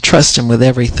 You have to trust Him with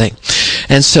everything.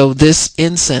 And so this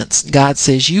incense, God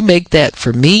says, you make that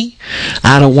for me.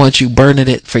 I don't want you burning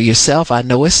it for yourself. I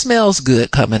know it smells good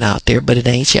coming out there, but it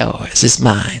ain't yours. It's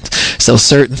mine. So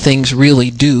certain things really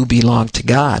do belong to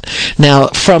God. Now,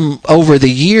 from over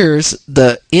the years,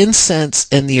 the incense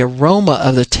and the aroma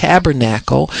of the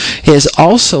tabernacle has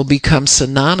also become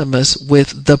synonymous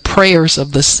with the prayers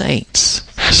of the saints.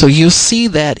 So you'll see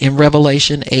that in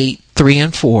Revelation 8:3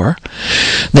 and 4.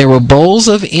 There were bowls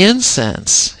of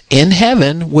incense in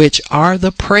heaven, which are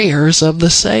the prayers of the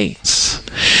saints.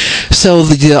 So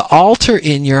the altar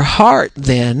in your heart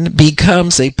then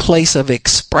becomes a place of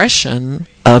expression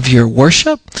of your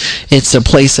worship. It's a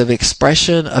place of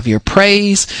expression of your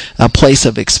praise, a place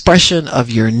of expression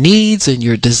of your needs and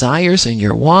your desires and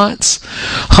your wants.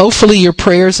 Hopefully your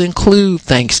prayers include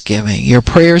thanksgiving. Your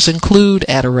prayers include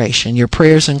adoration. Your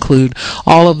prayers include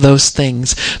all of those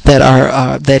things that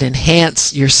are that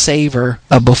enhance your savor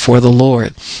before the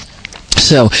Lord.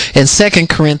 So in 2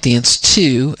 Corinthians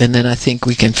 2, and then I think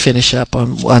we can finish up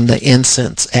on the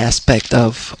incense aspect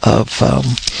of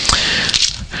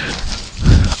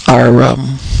our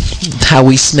how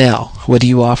we smell. What do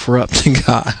you offer up to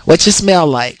God? What you smell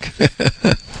like?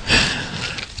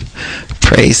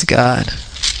 Praise God.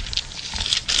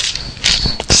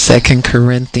 2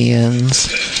 Corinthians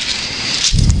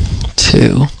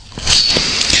 2.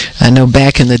 I know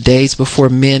back in the days before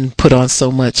men put on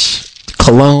so much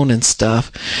cologne and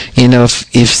stuff,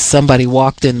 if somebody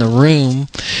walked in the room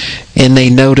and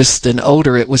they noticed an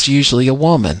odor, it was usually a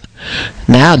woman.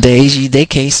 Nowadays, they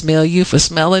can't smell you for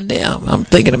smelling them. I'm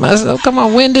thinking to myself, come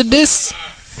on, when did this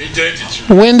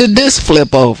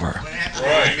flip over?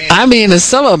 I mean, and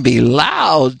some of them be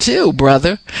loud too,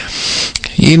 brother.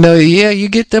 You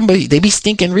get them, but they be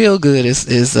stinking real good,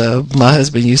 as my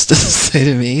husband used to say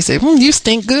to me. He said, you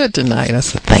stink good tonight. I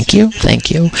said, thank you,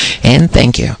 and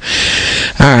thank you.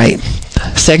 All right,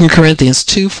 2 Corinthians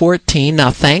 2:14. Now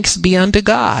thanks be unto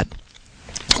God,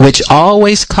 which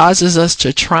always causes us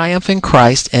to triumph in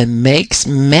Christ and makes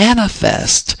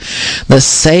manifest the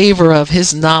savor of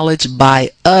His knowledge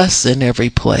by us in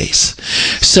every place.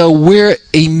 So we're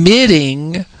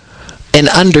emitting an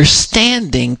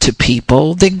understanding to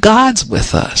people that God's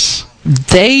with us.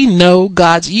 They know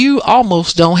God's. You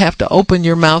almost don't have to open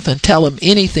your mouth and tell them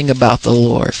anything about the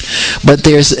Lord. But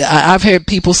I've heard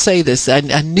people say this.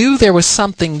 I knew there was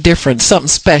something different, something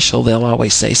special. They'll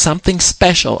always say something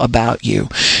special about you.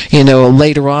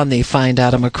 Later on they find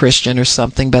out I'm a Christian or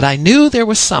something, but I knew there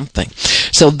was something.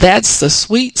 So that's the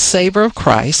sweet savor of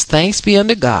Christ. Thanks be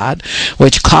unto God,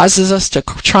 which causes us to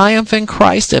triumph in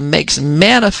Christ and makes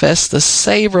manifest the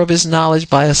savor of His knowledge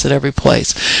by us at every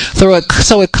place.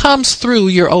 So it comes through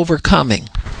your overcoming.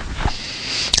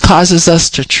 Causes us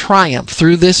to triumph.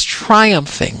 Through this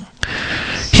triumphing,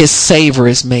 His savor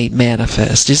is made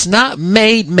manifest. It's not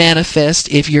made manifest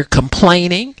if you're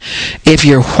complaining, if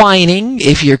you're whining,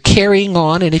 if you're carrying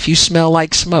on, and if you smell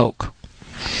like smoke.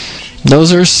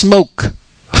 Those are smoke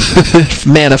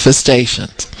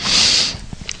manifestations.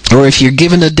 Or if you're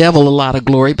giving the devil a lot of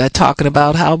glory by talking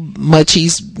about how much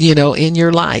he's, in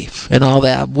your life and all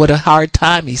that, what a hard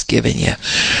time he's giving you.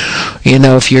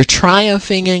 If you're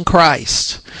triumphing in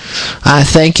Christ, I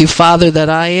thank you, Father, that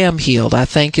I am healed. I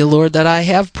thank you, Lord, that I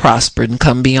have prospered and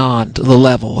come beyond the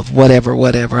level of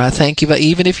whatever. I thank you, but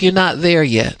even if you're not there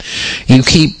yet, you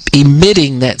keep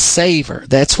emitting that savor.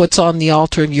 That's what's on the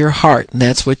altar in your heart, and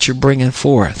that's what you're bringing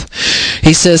forth.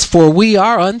 He says, for we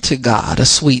are unto God a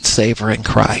sweet savor in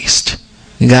Christ.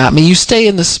 You got me? You stay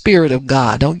in the Spirit of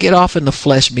God. Don't get off in the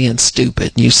flesh being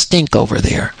stupid. You stink over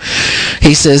there.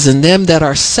 He says, in them that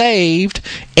are saved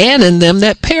and in them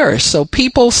that perish. So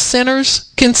people,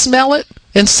 sinners can smell it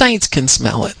and saints can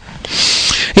smell it.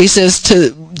 He says, to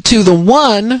the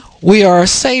one, we are a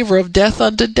savor of death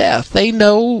unto death. They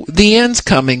know the end's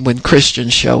coming when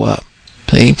Christians show up.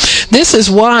 See? This is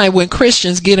why when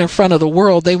Christians get in front of the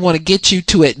world, they want to get you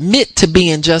to admit to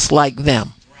being just like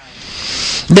them.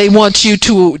 They want you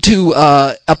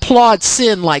to applaud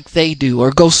sin like they do,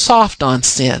 or go soft on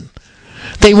sin.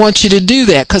 They want you to do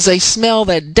that because they smell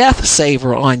that death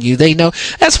savor on you. They know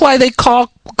that's why they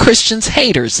call Christians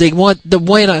haters. They want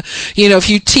if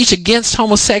you teach against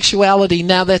homosexuality,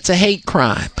 now that's a hate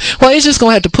crime. Well, they're just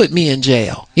going to have to put me in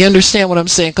jail. You understand what I'm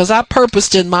saying? Because I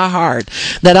purposed in my heart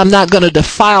that I'm not going to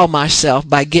defile myself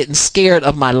by getting scared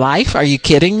of my life. Are you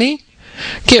kidding me?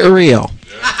 Get real.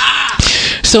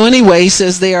 So anyway, he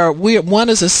says one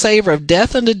is a savor of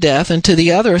death unto death, and to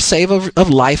the other a savor of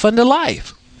life unto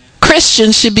life.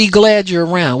 Christians should be glad you're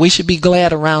around. We should be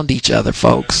glad around each other,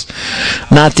 folks,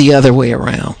 not the other way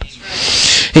around.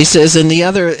 He says, and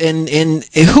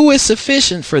who is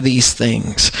sufficient for these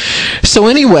things? So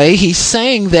anyway, he's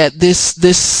saying that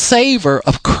this savor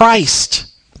of Christ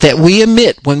that we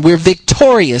emit when we're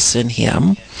victorious in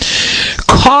Him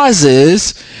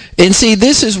causes. And see,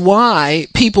 this is why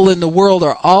people in the world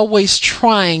are always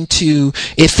trying to,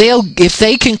 if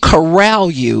they can corral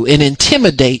you and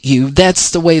intimidate you, that's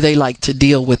the way they like to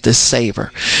deal with this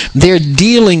savor. They're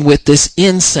dealing with this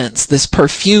incense, this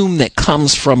perfume that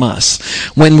comes from us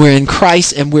when we're in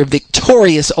Christ and we're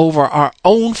victorious over our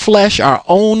own flesh, our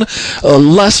own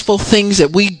lustful things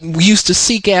that we used to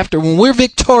seek after. When we're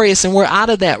victorious and we're out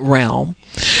of that realm,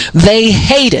 they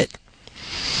hate it.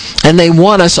 And they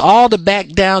want us all to back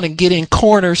down and get in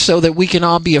corners so that we can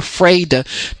all be afraid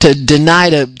to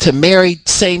deny to marry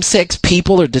same-sex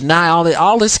people or deny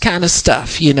all this kind of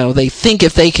stuff. You know, they think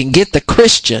if they can get the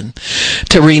Christian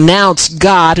to renounce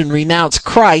God and renounce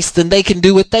Christ, then they can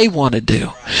do what they want to do.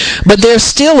 But there's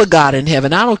still a God in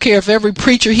heaven. I don't care if every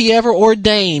preacher He ever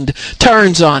ordained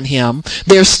turns on Him.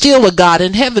 There's still a God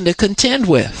in heaven to contend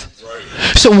with.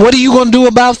 So what are you going to do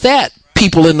about that?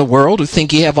 People in the world who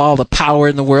think you have all the power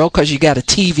in the world because you got a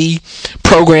TV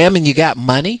program and you got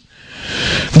money.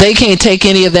 They can't take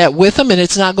any of that with them, and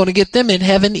it's not going to get them in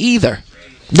heaven either.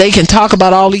 They can talk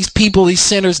about all these people, these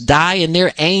sinners die, and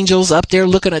they're angels up there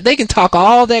looking at. They can talk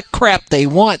all that crap they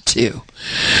want to.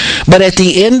 But at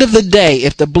the end of the day,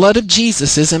 if the blood of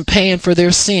Jesus isn't paying for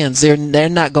their sins, they're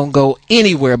not going to go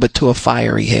anywhere but to a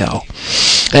fiery hell.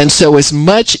 And so as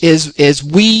much as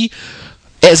we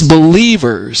as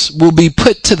believers will be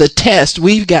put to the test,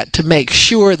 we've got to make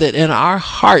sure that in our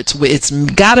hearts, it's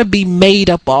got to be made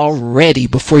up already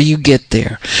before you get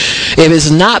there. If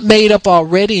it's not made up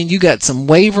already and you got some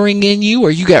wavering in you, or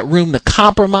you got room to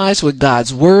compromise with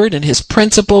God's word and His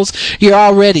principles, you're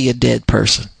already a dead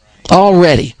person.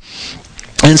 Already.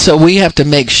 And so we have to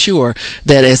make sure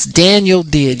that, as Daniel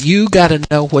did, you got to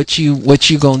know what you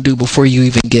going to do before you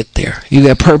even get there. You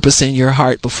got purpose in your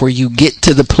heart before you get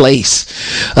to the place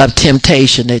of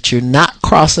temptation, that you're not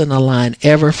crossing the line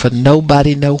ever for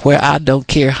nobody, nowhere. I don't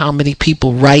care how many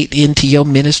people write into your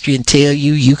ministry and tell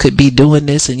you could be doing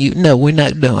this, and no, we're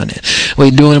not doing it. We're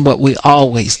doing what we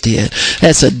always did.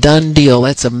 That's a done deal.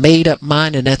 That's a made up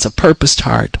mind, and that's a purposed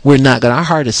heart. We're not going. Our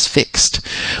heart is fixed.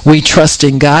 We trust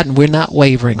in God, and we're not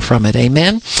wavering from it.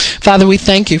 Amen. Father, we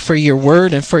thank you for your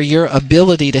word and for your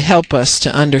ability to help us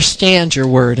to understand your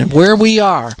word and where we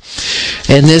are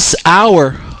in this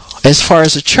hour. As far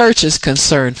as the church is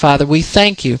concerned, Father, we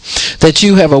thank you that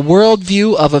you have a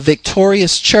worldview of a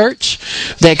victorious church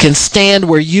that can stand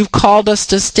where you've called us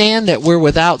to stand, that we're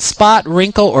without spot,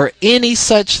 wrinkle, or any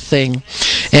such thing.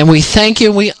 And we thank you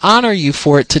and we honor you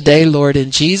for it today, Lord,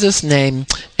 in Jesus' name.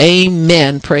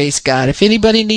 Amen. Praise God. If anybody needs